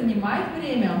это занимает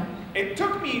время. It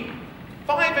took me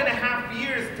 5.5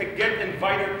 years to get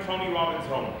invited to Tony Robbins'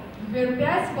 home.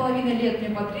 Например, 5,5 лет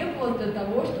мне потребовалось для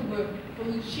того, чтобы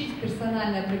получить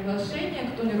персональное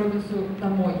приглашение к Тони Роббинсу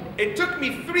домой. It took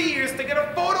me 3 years to get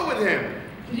a photo with him.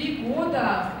 3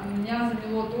 года меня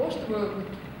заняло то, чтобы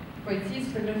пойти и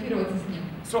сфотографироваться с ним.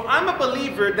 So I'm a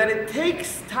believer that it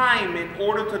takes time in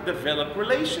order to develop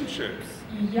relationships.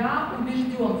 И я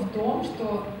убежден в том,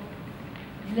 что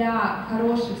для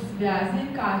хороших связей,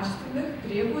 качественных,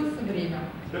 требуется время.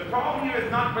 The problem here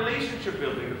is not relationship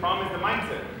building, the problem is the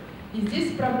mindset. И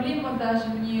здесь проблема даже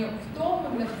не в том,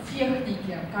 именно в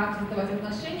технике, как создавать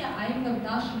отношения, а именно в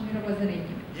нашем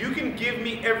мировоззрении. You can give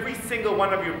me every single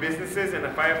one of your businesses, and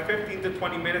if I have 15 to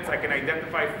 20 minutes, I can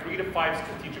identify 3 to 5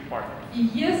 strategic partners.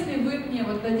 И если вы мне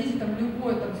вот дадите там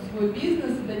любой там свой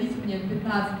бизнес, дадите мне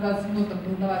 15-20 минут там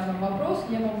задавать вам вопрос,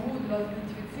 я могу для вас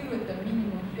идентифицировать там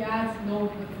минимум 5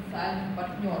 новых потенциальных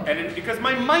партнеров. And because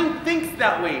my mind thinks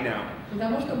that way now.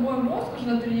 Потому что мой мозг уже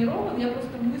натренирован, я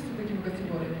просто мыслю такими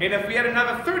категориями. And if we had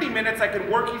another 30 minutes, I could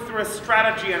work you through a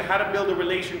strategy on how to build a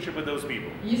relationship with those people.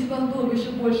 Если бы у нас было бы еще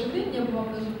больше времени, я бы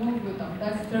вам даже мог бы там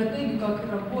дать стратегию, как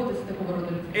работать с такого рода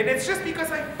людьми. And it's just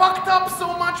because I fucked up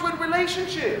so much with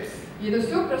relationships. И это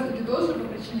все как раз таки тоже по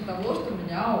причине того, что у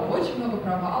меня очень много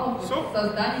провалов в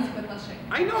создании этих отношений.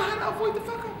 I know how to avoid the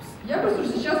fuck-ups. Я просто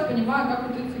сейчас понимаю, как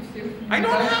вот эти всех. I don't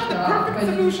have the perfect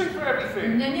solution for everything.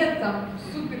 У меня нет там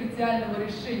супер идеального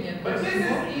решения. But this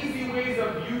is easy ways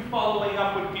of you following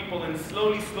up with people and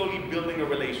slowly building a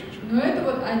relationship. Но это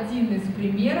вот один из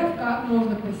примеров, как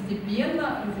можно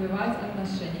постепенно развивать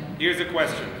отношения. Here's a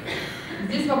question.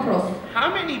 Здесь вопрос.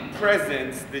 How many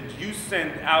presents did you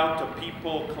send out to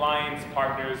people, clients,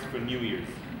 partners for New Year's?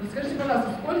 Вот скажите,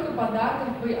 пожалуйста, сколько подарков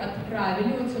вы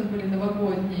отправили, вот сегодня были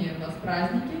новогодние у нас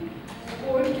праздники,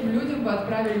 скольким людям вы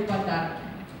отправили подарки?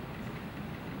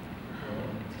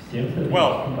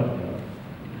 Well,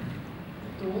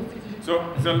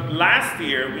 so last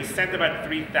year we sent about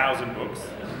 3,000 books.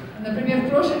 Например, в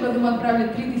прошлом году мы отправили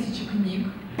 3000 книг.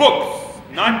 Books,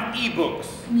 not e-books.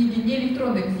 Книги, не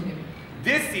электронные книги.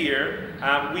 This year,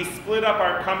 we split up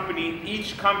our company.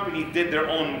 Each company did their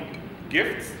own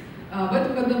gifts. В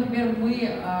этом году, например,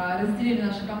 мы разделили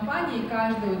наши компании, и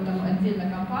каждая там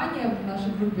отдельная компания в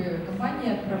нашей группе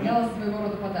компаний отправляла своего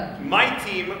рода подарки. My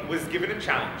team was given a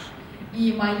challenge.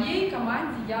 И моей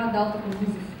команде я дал такой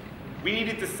вызов. We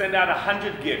needed to send out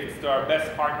 100 gifts to our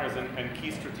best partners and key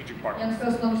strategic Я partners.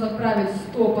 сказала, что нам нужно отправить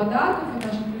 100 подарков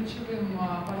нашим ключевым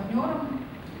партнерам.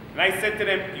 And I said to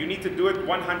them, you need to do it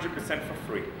 100% for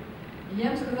free. И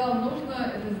я им сказала,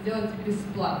 нужно это сделать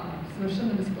бесплатно,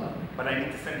 совершенно бесплатно. But I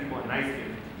need to send people a nice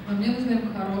gift. Но мне нужно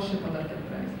им хорошие подарки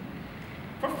отправить.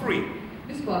 For free.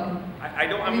 Бесплатно.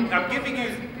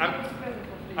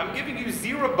 I'm giving you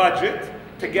zero budget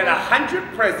to get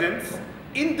 100 presents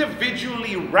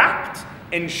individually wrapped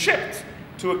and shipped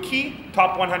to a key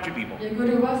top 100 people. Я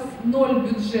говорю, у вас 0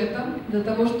 бюджета для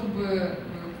того, чтобы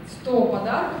 100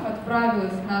 подарков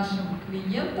отправилось нашим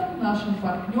клиентам, нашим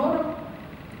партнерам,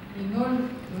 и 0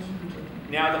 наших бюджета.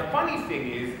 Now the funny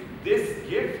thing is, this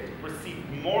gift received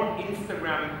more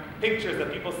Instagram pictures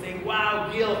of people saying, wow,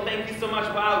 Gil, thank you so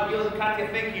much, wow, Gil and Katya,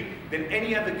 thank you, than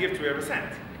any other gift we ever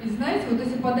sent. И знаете, вот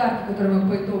эти подарки, которые мы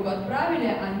по итогу отправили,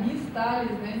 они стали,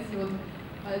 знаете, вот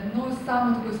одной из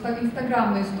самых такой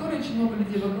инстаграмной истории, очень много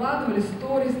людей выкладывали,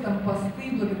 сторис, там,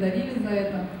 посты, благодарили за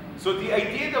это. So the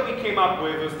idea that we came up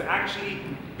with was to actually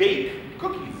bake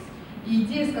cookies. И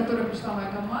идея, с которой пришла моя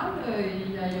команда,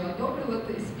 и я ее одобрила,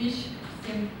 это испечь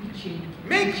всем печенье.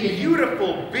 Make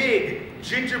beautiful, big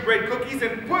gingerbread cookies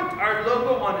and put our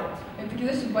logo on it. Это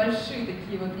такие, знаете, большие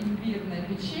такие вот имбирные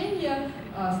печенья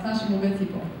с нашим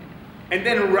логотипом. And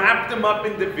then wrap them up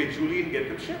individually and get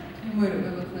them shipped. И мы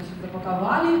вот, значит,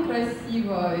 запаковали их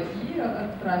красиво и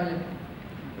отправили.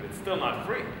 But it's still not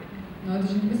free. Но это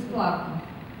же не бесплатно.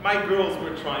 My girls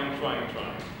were trying.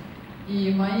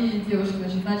 И мои девушки,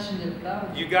 значит, начали, да,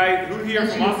 You guys, who here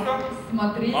from Moscow?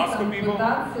 смотреть, Moscow там, people?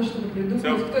 пытаться что-то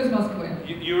придумать. Кто из Москвы?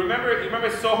 You remember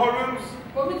Soho Rooms?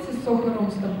 Помните Soho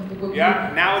Rooms, там такой?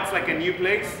 Yeah, now it's like a new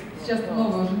place. Сейчас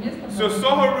новое уже место. So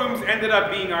Soho Rooms ended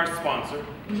up being our sponsor.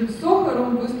 Уже Soho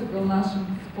Room выступил нашим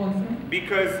спонсором.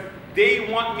 Because they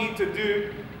want me to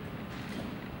do.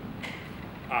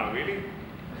 Really?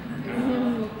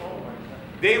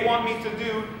 They want me to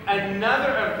do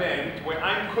another event where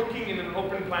I'm cooking in an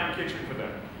open plan kitchen for them.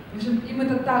 В общем, им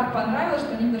это так понравилось,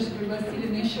 что они даже пригласили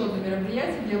на еще одно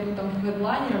мероприятие, где я буду там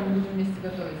хедлайнером, мы будем вместе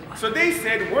готовить. So they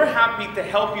said, we're happy to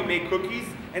help you make cookies,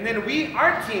 and then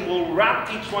our team will wrap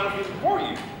each one of them for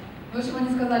you. В общем, они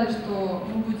сказали, что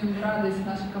мы будем рады, если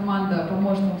наша команда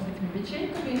поможет нам с этими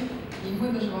печеньками, и мы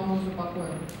даже вам уже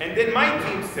упакуем. And then my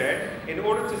team said, in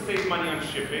order to save money on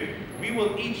shipping, we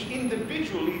will each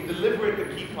individually deliver it to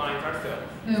key clients ourselves.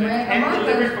 So and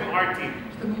deliver it from our team.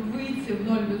 Чтобы выйти в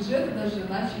ноль бюджета, даже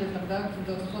начали тогда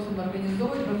каким-то способом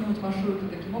организовывать, продумать маршруты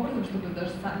таким образом, чтобы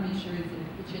даже сами еще эти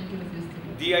печеньки развести.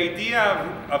 The idea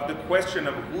of the question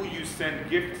of who you send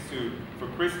gifts to for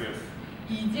Christmas.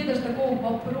 И идея даже такого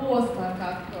вопроса,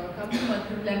 как кому мы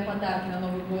отправляем подарки на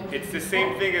Новый год. It's the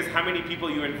same thing as how many people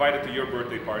you invited to your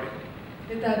birthday party.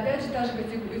 Это опять же та же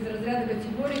из разряда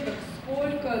категории, как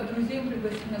сколько друзей мы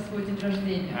пригласили на свой день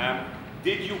рождения.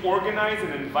 Did you organize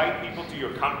and invite people to your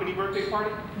company birthday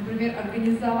party? Например,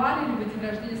 организовали ли вы день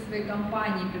рождения своей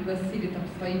компании, пригласили там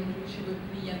своих ключевых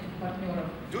клиентов, партнеров?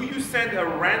 Do you send a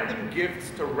random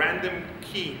gifts to random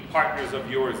key partners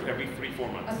of yours every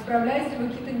 3-4 months? Отправляете ли вы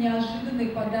какие-то неожиданные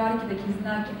подарки, такие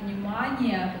знаки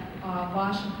внимания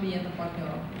вашим клиентам,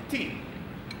 партнерам? Tea.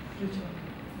 Ключевым.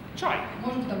 Chai.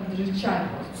 Может там даже чай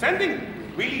просто. Sending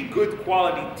really good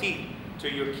quality tea to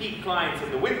your key clients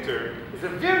in the winter is a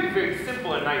very, very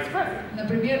simple and nice present.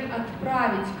 Например,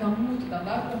 отправить кому-то,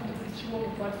 да, какому-то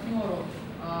ключевому партнеру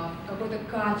какой-то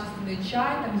качественный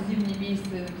чай, там, в зимние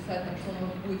месяцы, написать, там, что он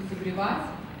вас будет согревать.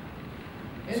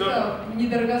 Это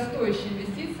недорогостоящая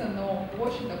инвестиция, но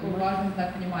очень такой важный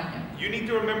знак внимания. You need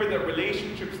to remember that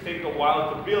relationships take a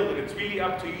while to build, and it's really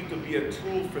up to you to be a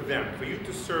tool for them, for you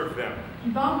to serve them. И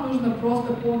вам нужно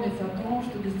просто помнить о том,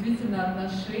 что действительно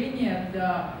отношения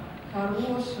для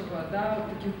хорошего, да,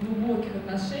 вот таких глубоких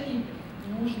отношений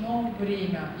нужно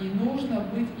время, и нужно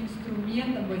быть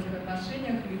инструментом в этих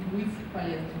отношениях и быть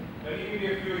полезным. Let me give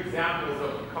you a few examples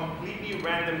of completely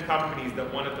random companies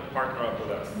that wanted to partner up with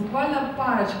us. Буквально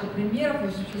парочка примеров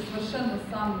совершенно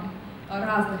самых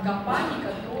разных компаний,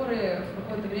 которые в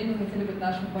какое-то время хотели быть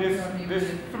нашими партнерами. This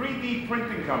 3D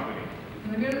printing company.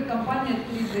 Например, компания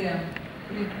 3D.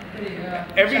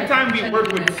 Every time we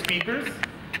work with speakers,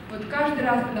 вот каждый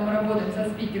раз, когда мы работаем со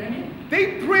спикерами,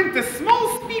 they print a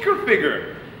small speaker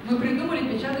figure. Мы придумали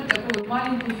печатать такую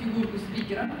маленькую фигурку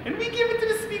спикера. And we give it to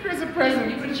the speaker as a present.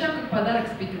 И вручаем как подарок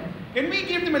спикеру. And we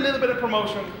give them a little bit of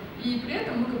promotion. И при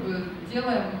этом мы как бы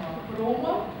делаем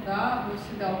промо, да, мы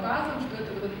всегда указываем, что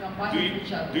это вот эта компания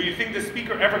печатает. Do you think the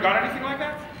speaker ever got anything like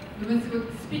that? Думаете, вот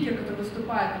спикер, который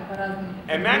выступает по разным...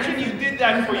 Imagine you did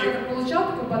that for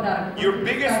получал такой подарок? Your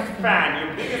biggest fan,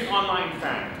 your biggest online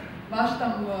fan. Ваши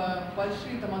там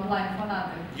большие там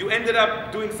онлайн-фанаты. You ended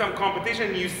up doing some competition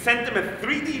and you sent them a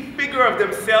 3D figure of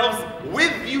themselves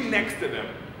with you next to them.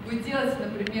 Вы делаете,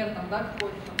 например, там, да,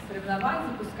 какое-то там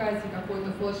соревнование, запускаете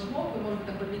какой-то флешмоб, и, может быть,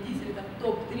 там победители, там,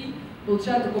 топ-3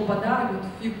 получают такой подарок, вот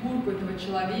фигурку этого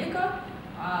человека,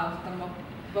 там,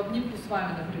 в обнимку с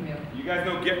вами, например. You guys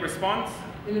know GetResponse?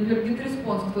 Или, например,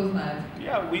 GetResponse, кто знает?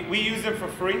 Yeah, we use them for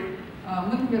free.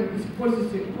 Мы, например,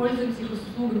 пользуемся их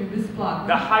услугами бесплатно.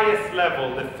 The highest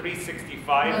level, the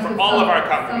 365, for all of our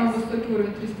companies. Самый высокий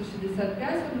уровень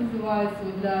 365 он называется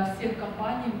для всех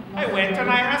компаний. I went and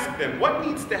I asked them, what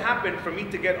needs to happen for me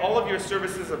to get all of your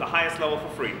services at the highest level for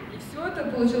free? И все это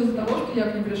получилось из-за того, что я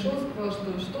к ним пришел и сказал,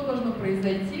 что должно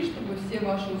произойти, чтобы все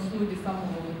ваши услуги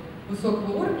самого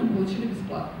высокого уровня получили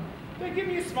бесплатно. They give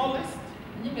me a small list.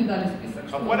 Они мне дали список,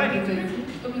 что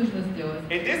мне нужно сделать.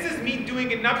 And this is me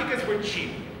doing it not because we're cheap.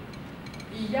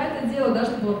 И я это делаю, да,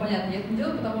 чтобы было понятно. Я это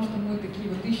делаю, потому что мы такие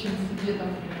вот ищем себе там...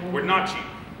 We're not cheap.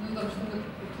 Ну, потому что мы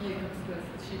такие, как сказать,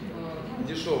 cheap...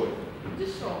 Дешевые.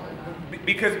 Дешевые, да.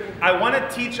 Because I want to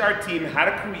teach our team how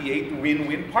to create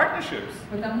win-win partnerships.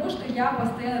 Потому что я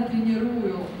постоянно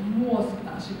тренирую мозг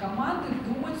нашей команды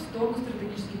думать в сторону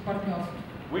стратегических партнерств.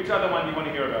 Which other one do you want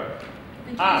to hear about?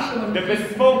 The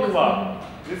bespoke club.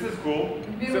 This is cool.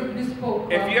 So,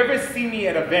 if you ever see me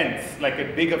at events, like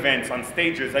at big events on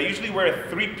stages, I usually wear a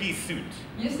three-piece suit.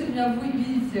 Если меня вы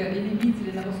видите или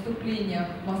видели на выступлениях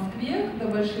в Москве, когда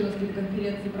большие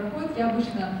конференции проходят, я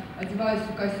обычно одеваюсь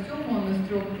в костюм, он из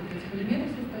трех этих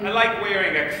элементов состоит. I like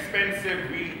wearing expensive,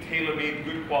 really tailor-made,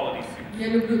 good quality suits. Я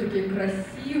люблю такие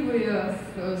красивые,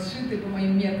 сшитые по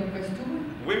моим меркам костюмы.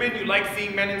 Women, you like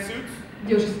seeing men in suits?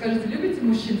 Девушки, скажите, любите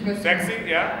мужчин в костюмах? Sexy,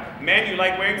 yeah. Men, you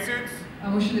like wearing suits? А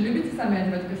мужчины любите сами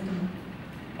одевать костюмы?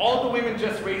 All the women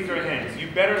just raise their hands. You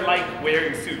better like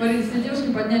wearing suits. Смотрите, все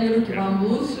девушки подняли руки, вам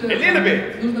лучше. A little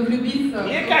bit. Нужно влюбиться.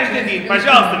 Не каждый день,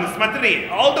 пожалуйста, не смотри.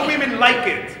 All the women like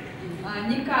it.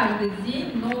 Не каждый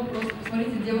день, но просто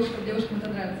посмотрите, девушкам это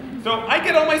нравится. So I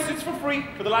get all my suits for free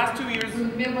for the last 2 years.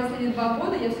 Например, последние 2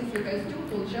 года я все свои костюмы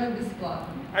получаю бесплатно.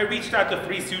 I reached out to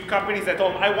 3 suit companies. I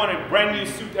told them I want a brand new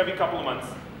suit every couple of months.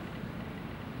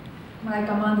 Моя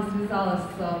команда связалась с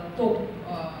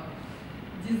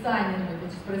топ-дизайнерами,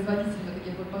 производителями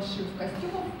таких вот пошивов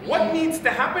костюмов. What needs to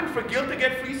happen for Gil to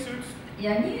get free suits? И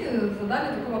они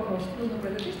задали такой вопрос, что нужно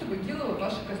произойти, чтобы Гилу в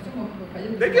ваших костюмах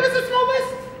ходили. They give us a small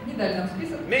list. Не дали нам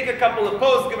список. Make a couple of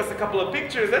posts, give us a couple of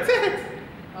pictures. That's it.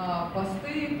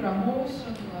 Посты,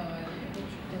 промоушен,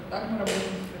 так мы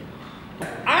работаем.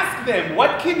 Ask them,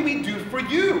 what can we do for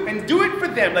you? And do it for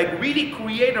them. Like really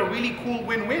create a really cool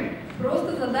win-win.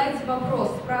 Просто задайте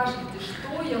вопрос, спрашивайте,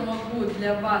 что я могу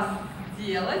для вас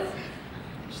сделать,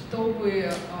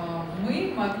 чтобы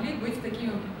мы могли быть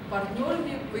такими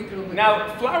партнерами, выигрывать. Now,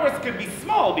 flowers could be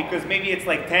small because maybe it's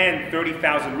like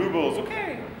 10-30,000 rubles.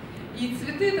 Okay. И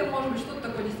цветы это может быть что-то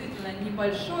такое действительно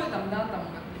небольшое, там, да, там,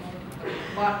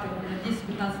 бартер на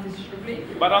 10-15 тысяч рублей.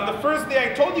 But on the first day,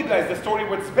 I told you guys the story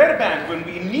with Sberbank when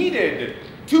we needed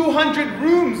 200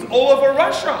 rooms all over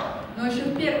Russia. Но еще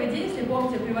в первый день, если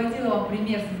помните, я приводила вам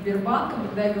пример со Сбербанком,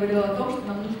 когда я говорила о том, что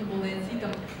нам нужно было найти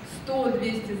там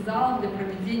 100-200 залов для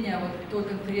проведения вот той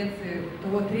конференции,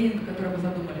 того тренинга, который мы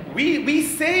задумали. We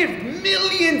saved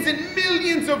millions and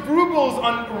millions of rubles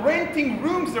on renting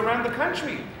rooms around the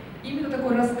country. Именно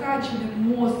такой раскачанный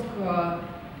мозг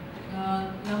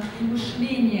и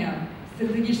мышление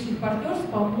стратегических партнерств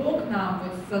помог нам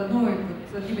вот с одним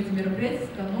этим мероприятием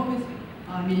сэкономить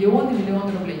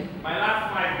миллионы рублей. My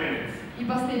last 5 minutes. И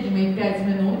последние мои 5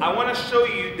 минут. I want to show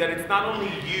you that it's not only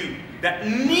you that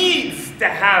needs to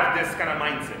have this kind of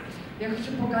mindset. Я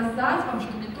хочу показать вам,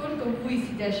 что не только вы,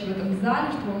 сидящие в этом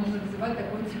зале, что вам нужно развивать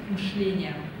такой тип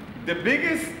мышления. The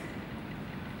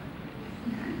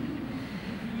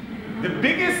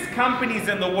biggest companies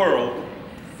in the world,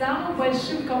 самым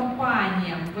большим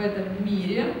компаниям в этом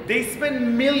мире, they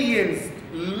spend millions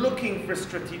looking for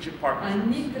strategic partners.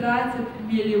 Они тратят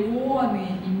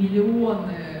миллионы и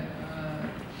миллионы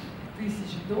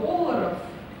тысяч долларов.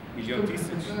 Million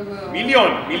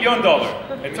dollar.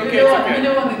 It's okay, it's okay.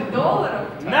 Миллионы долларов.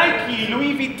 Nike,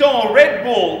 Louis Vuitton, Red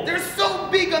Bull, they're so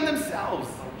big on themselves.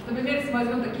 Например, если мы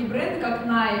возьмем такие бренды, как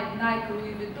Nike,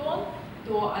 Louis Vuitton,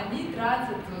 то они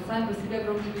тратят сами по себе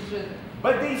огромные бюджеты.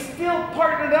 But they still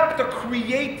partnered up to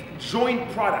create joint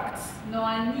products. Но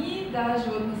они даже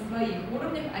вот на своих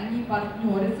уровнях, они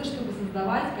партнерятся, чтобы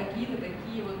создавать какие-то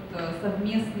такие вот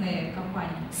совместные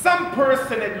компании. Some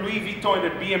person at Louis Vuitton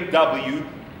at BMW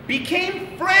became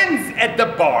friends at the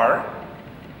bar.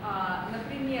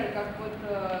 Например, как вот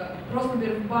просто,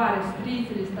 например, в баре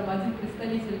встретились там один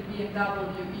представитель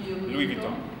BMW и Louis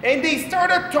Vuitton. And they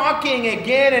started talking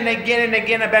again and again and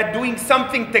again about doing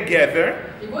something together.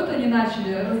 И вот они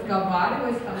начали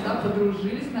разговаривать, там, да,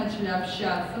 подружились, начали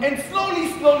общаться. And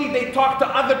slowly they talked to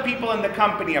other people in the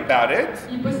company about it.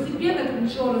 И постепенно это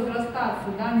начало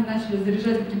разрастаться, да, они начали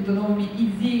заряжать какими-то новыми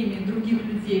идеями других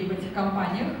людей в этих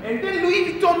компаниях. And then Louis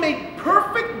Vuitton made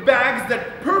perfect bags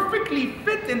that perfectly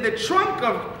fit in the trunk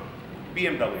of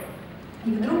BMW. И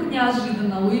вдруг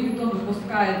неожиданно Louis Vuitton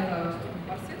выпускает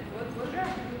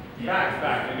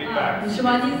причем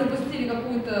они запустили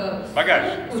какую-то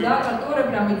сумку, да, которая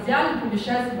прям идеально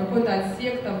помещается в какой-то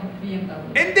отсек там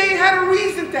BMW. And they had a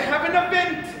reason to have an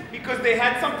event because they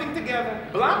had something together.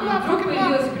 Blah, blah, и вдруг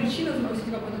появилась причина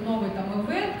запустить какой-то новый там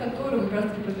ивент, который как раз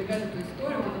таки продвигает эту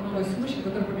историю, вот эта новая сумочка,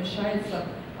 которая помещается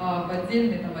в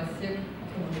отдельный там отсек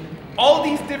автомобиля. All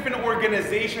these different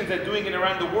organizations are doing it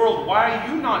around the world. Why are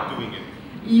you not doing it?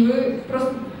 И вы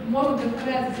просто можно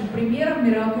представлять этим примером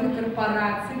мировых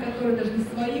корпораций, которые даже на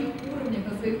своих уровнях,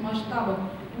 на своих масштабах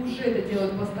уже это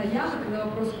делают постоянно, когда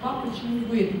вопрос к вам, почему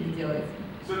вы это не делаете.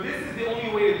 So this is the only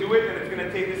way to do it, and it's going to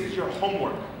take. This is your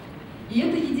homework. И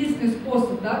это единственный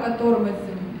способ, да, которым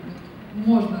этим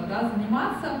можно, да,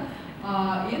 заниматься.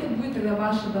 И это будет тогда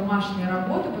ваша домашняя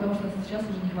работа, потому что сейчас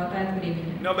уже не хватает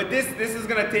времени. No, but this is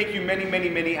going to take you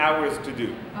many hours to do.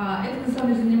 Это на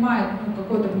самом деле занимает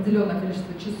какое-то определенное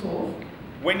количество часов.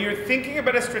 When you're thinking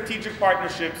about a strategic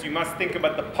partnerships, you must think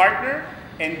about the partner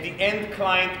and the end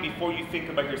client before you think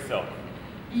about yourself.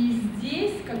 И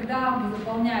здесь, когда вы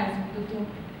заполняете вот эту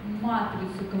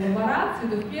матрицу коллаборации,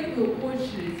 то в первую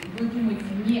очередь вы думаете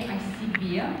не о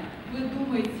себе, вы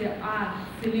думаете о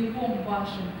целиком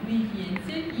вашем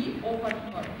клиенте и о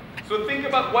партнере. So think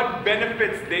about what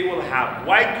benefits they will have.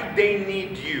 Why do they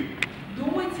need you?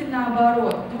 Думайте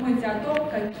наоборот, думайте о том,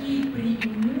 какие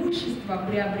преимущества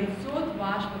приобретет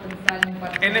ваш потенциальный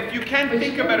партнер. And if you can't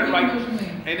think about it right,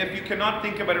 and if you cannot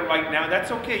think about it right now, that's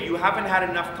okay. You haven't had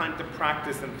enough time to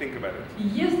practice and think about it.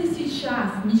 Если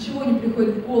сейчас ничего не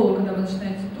приходит в голову, когда вы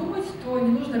начинаете думать, то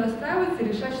не нужно расстраиваться и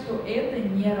решать, что это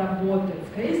не работает.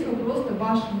 Скорее всего, просто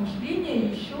ваше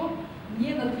мышление еще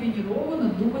не натренировано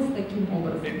думать таким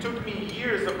образом. It took me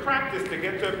years of practice to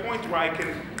get to a point where I can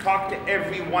talk to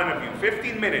every one of you,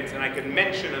 15 minutes, and I can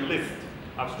mention a list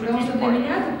of Потому strategic что для partners.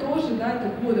 меня это тоже, да, это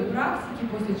годы практики,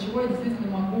 после чего я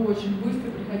действительно могу очень быстро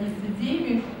приходить с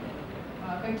идеями,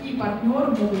 какие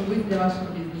партнеры могут быть для вашего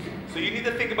бизнеса. So you need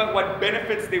to think about what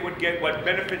benefits they would get, what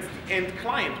benefits the end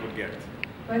client would get.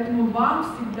 Поэтому вам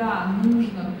всегда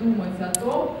нужно думать о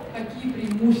том, какие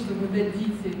преимущества вы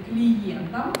дадите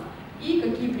клиентам и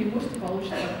какие преимущества получит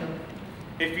партнер.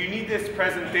 If you need this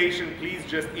presentation, please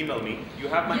just email me. You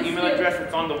have my email address,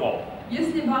 it's on the wall.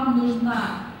 Если вам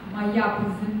нужна моя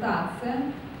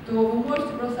презентация, то вы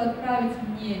можете просто отправить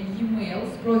мне e-mail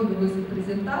с просьбой выслать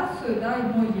презентацию, да, и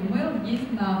мой e-mail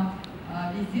есть на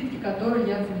визитке, которую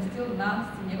я разместила на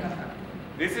стене контактов.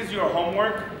 This is your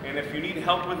homework, and if you need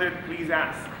help with it, please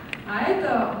ask. А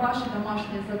это ваше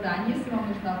домашнее задание. Если вам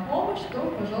нужна помощь, то,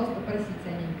 пожалуйста, просите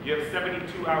о ней. You have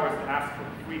 72 hours to ask for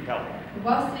free help. У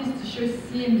вас есть еще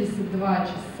 72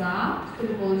 часа,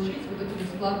 чтобы получить вот эту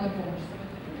бесплатную помощь.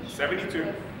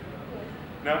 72.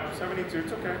 No, 72,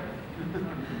 it's okay.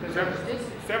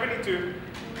 72.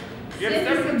 You have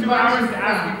 72 hours to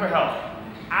ask me for help.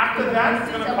 After that,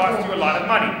 it's going to cost you a lot of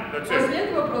money. That's После it.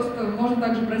 этого просто можно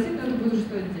также просить, но это будет уже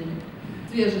стоить денег.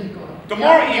 Свеженького.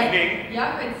 Tomorrow evening,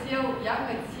 Я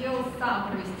хотел сам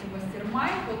провести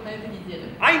мастермайнд вот на этой неделе.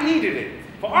 I needed it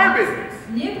for our business.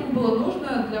 Мне это было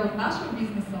нужно для вот нашего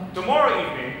бизнеса. Tomorrow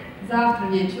evening, Завтра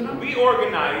вечером we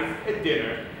organized a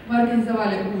dinner мы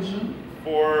организовали ужин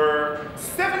for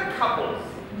 7 couples.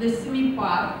 для 7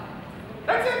 пар.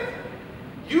 That's it.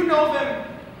 You know them.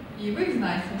 И вы их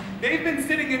знаете. They've been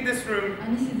sitting in this room.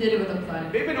 Они сидели в этом зале.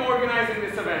 They've been organizing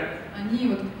this event. Они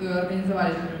вот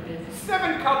организовали это мероприятие.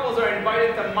 7 couples are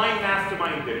invited to my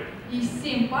mastermind dinner. И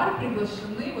 7 пар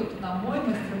приглашены вот на мой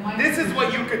мастермайнд. This is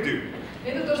what you could do.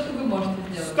 Это то, что вы можете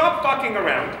сделать. Stop fucking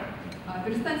around.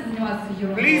 Перестаньте заниматься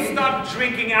ерундой. Please stop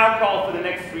drinking alcohol for the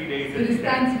next 3 days.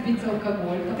 Перестаньте пить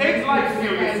алкоголь. Take life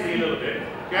seriously a little bit.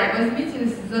 Okay? Возьмите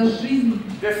за жизнь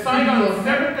Decide on серьезно.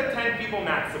 7 to 10 people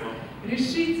maximum.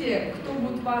 Решите, кто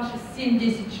будут ваши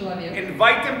 7-10 человек.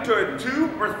 Invite them to a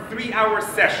 2 or 3 hour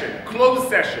session, closed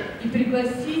session. И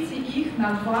пригласите их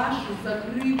на вашу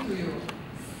закрытую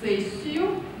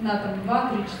сессию на там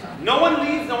 2-3 часа. No one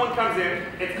leaves, no one comes in.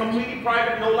 It's completely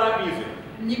private, no loud music.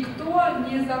 Никто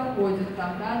не заходит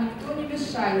там, да, никто не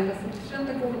мешает. Это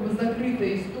совершенно такая как бы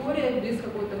закрытая история, без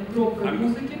какой-то громкой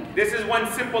музыки. This is one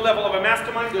simple level of a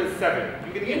mastermind, there's 7.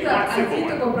 I'm going to give you Это one simple один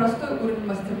one. такой простой уровень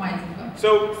мастермайндинга.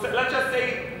 So let's just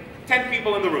say 10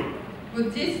 people in the room.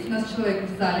 Вот 10 у нас человек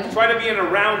в зале. Try to be in a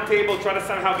round table, try to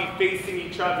somehow be facing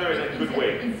each other in a good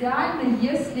way. Идеально,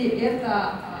 если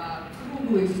это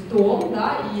круглый стол,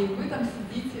 да, и вы там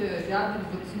сидите рядом,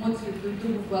 вот смотрите друг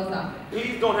другу в глаза.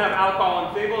 Please don't have alcohol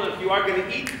on the table. If you are going to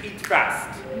eat fast.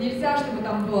 Нельзя, чтобы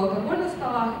там был алкоголь на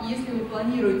столах. Если вы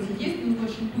планируете есть, нужно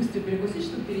очень быстро перекусить,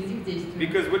 чтобы перейти к действию.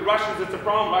 Because with Russians, it's a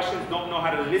problem. Russians don't know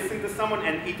how to listen to someone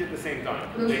and eat at the same time.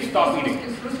 Потому They что stop с eating.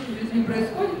 русскими людьми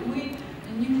происходит, мы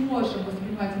не можем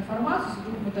воспринимать информацию, если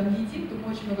вдруг мы там едим, то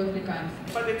мы очень много отвлекаемся.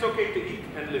 But it's okay to eat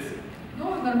and listen.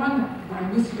 Ну, нормально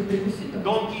быстренько перекусить.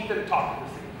 Don't eat and talk at the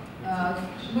same time.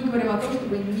 Мы говорим о том,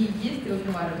 чтобы не есть и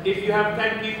разговаривать. If you have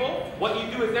 10 people, what you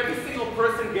do is every single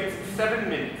person gets 7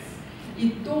 minutes. И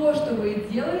то, что вы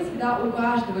делаете, да, у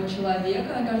каждого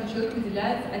человека, на каждого человека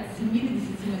выделяется от 7 до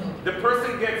 10 минут. The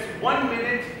person gets 1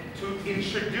 minute to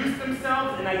introduce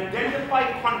themselves and identify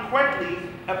concretely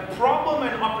a problem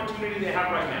and opportunity they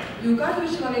have right now. И у каждого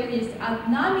человека есть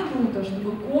 1 минута,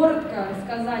 чтобы коротко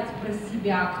рассказать про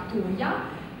себя, кто я,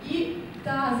 и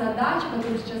та задача,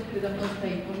 которая сейчас передо мной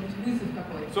стоит, может быть, вызов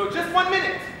какой-то. So just 1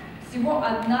 minute. Всего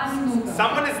 1 минута.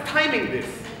 Someone is timing this.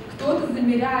 Кто-то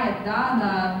замеряет, да,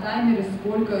 на таймере,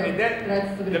 сколько And then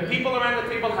тратится the времени. people around the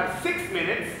table have 6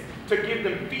 minutes to give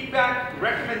them feedback,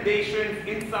 recommendations,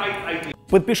 insights, ideas.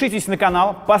 Подпишитесь на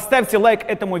канал, поставьте лайк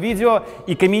этому видео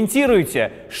и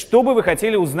комментируйте, что бы вы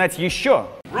хотели узнать еще.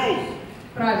 Rules.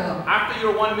 Правила. After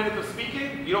your 1 minute of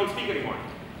speaking, you don't speak anymore.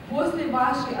 После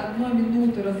вашей 1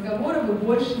 минуты разговора вы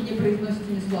больше не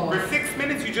произносите ни слова. For 6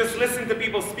 minutes, you just listen to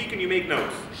people speak and you make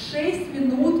notes. 6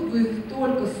 минут вы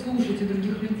только слушаете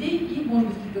других людей и, может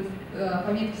быть, какие-то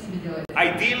пометки себе делаете.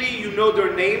 Ideally, you know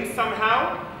their names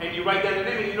somehow, and you write down their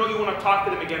name, and you know you want to talk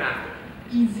to them again after.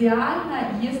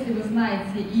 Идеально, если вы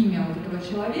знаете имя вот этого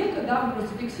человека, да, вы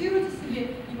просто фиксируете себе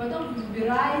и потом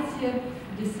выбираете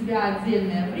для себя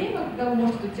отдельное время, когда вы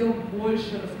можете эту тему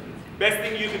больше раскрыть. Best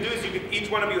thing you can do is each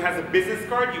one of you has a business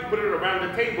card, you put it around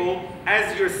the table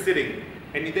as you're sitting.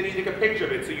 And then you take a picture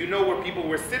of it, so you know where people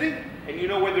were sitting, and you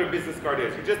know where their business card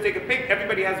is. You just take a pic,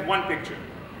 everybody has one picture.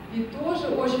 И тоже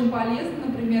очень полезно,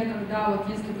 например, когда вот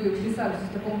если вы вписались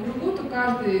в таком кругу, то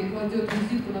каждый кладет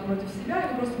визитку напротив себя,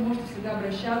 и вы просто можете всегда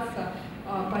обращаться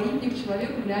по имени к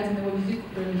человеку, глядя на его визитку,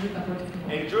 которая лежит напротив него.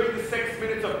 And during the 6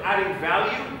 minutes of adding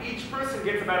value, each person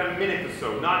gets about a minute or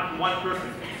so, not one person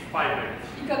speaks 5 minutes.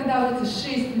 И когда вот эти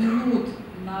 6 минут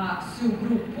на всю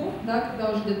группу, да,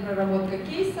 когда уже идет проработка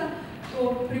кейса,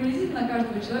 то приблизительно на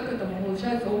каждого человека это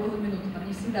получается около минуты. Там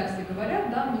не всегда все говорят,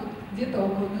 да, но где-то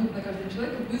около минуты на каждого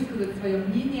человека высказать свое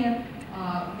мнение,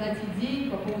 дать идеи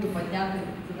по поводу поднятой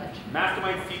задачи.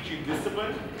 Masterminds teach you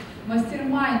discipline.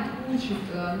 Мастермайнд учит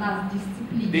нас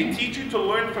дисциплине. They teach you to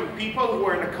learn from people who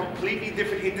are in a completely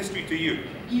different industry to you.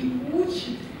 И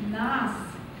учит нас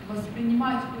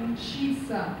воспринимать,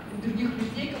 учиться у других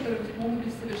людей, которые могут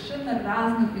быть в совершенно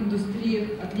разных индустриях,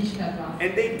 отличные от вас.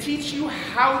 And they teach you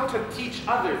how to teach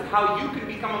others, how you can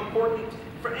become important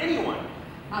for anyone.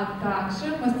 А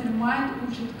также мастермайнд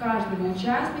учит каждого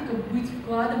участника быть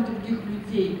вкладом других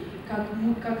людей,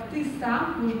 как ты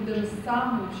сам, может быть, даже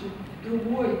сам вообще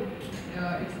другой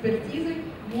экспертизой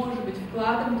может быть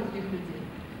вкладом других людей.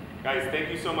 Guys, thank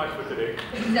you so much for today.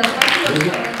 Друзья, спасибо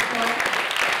большое.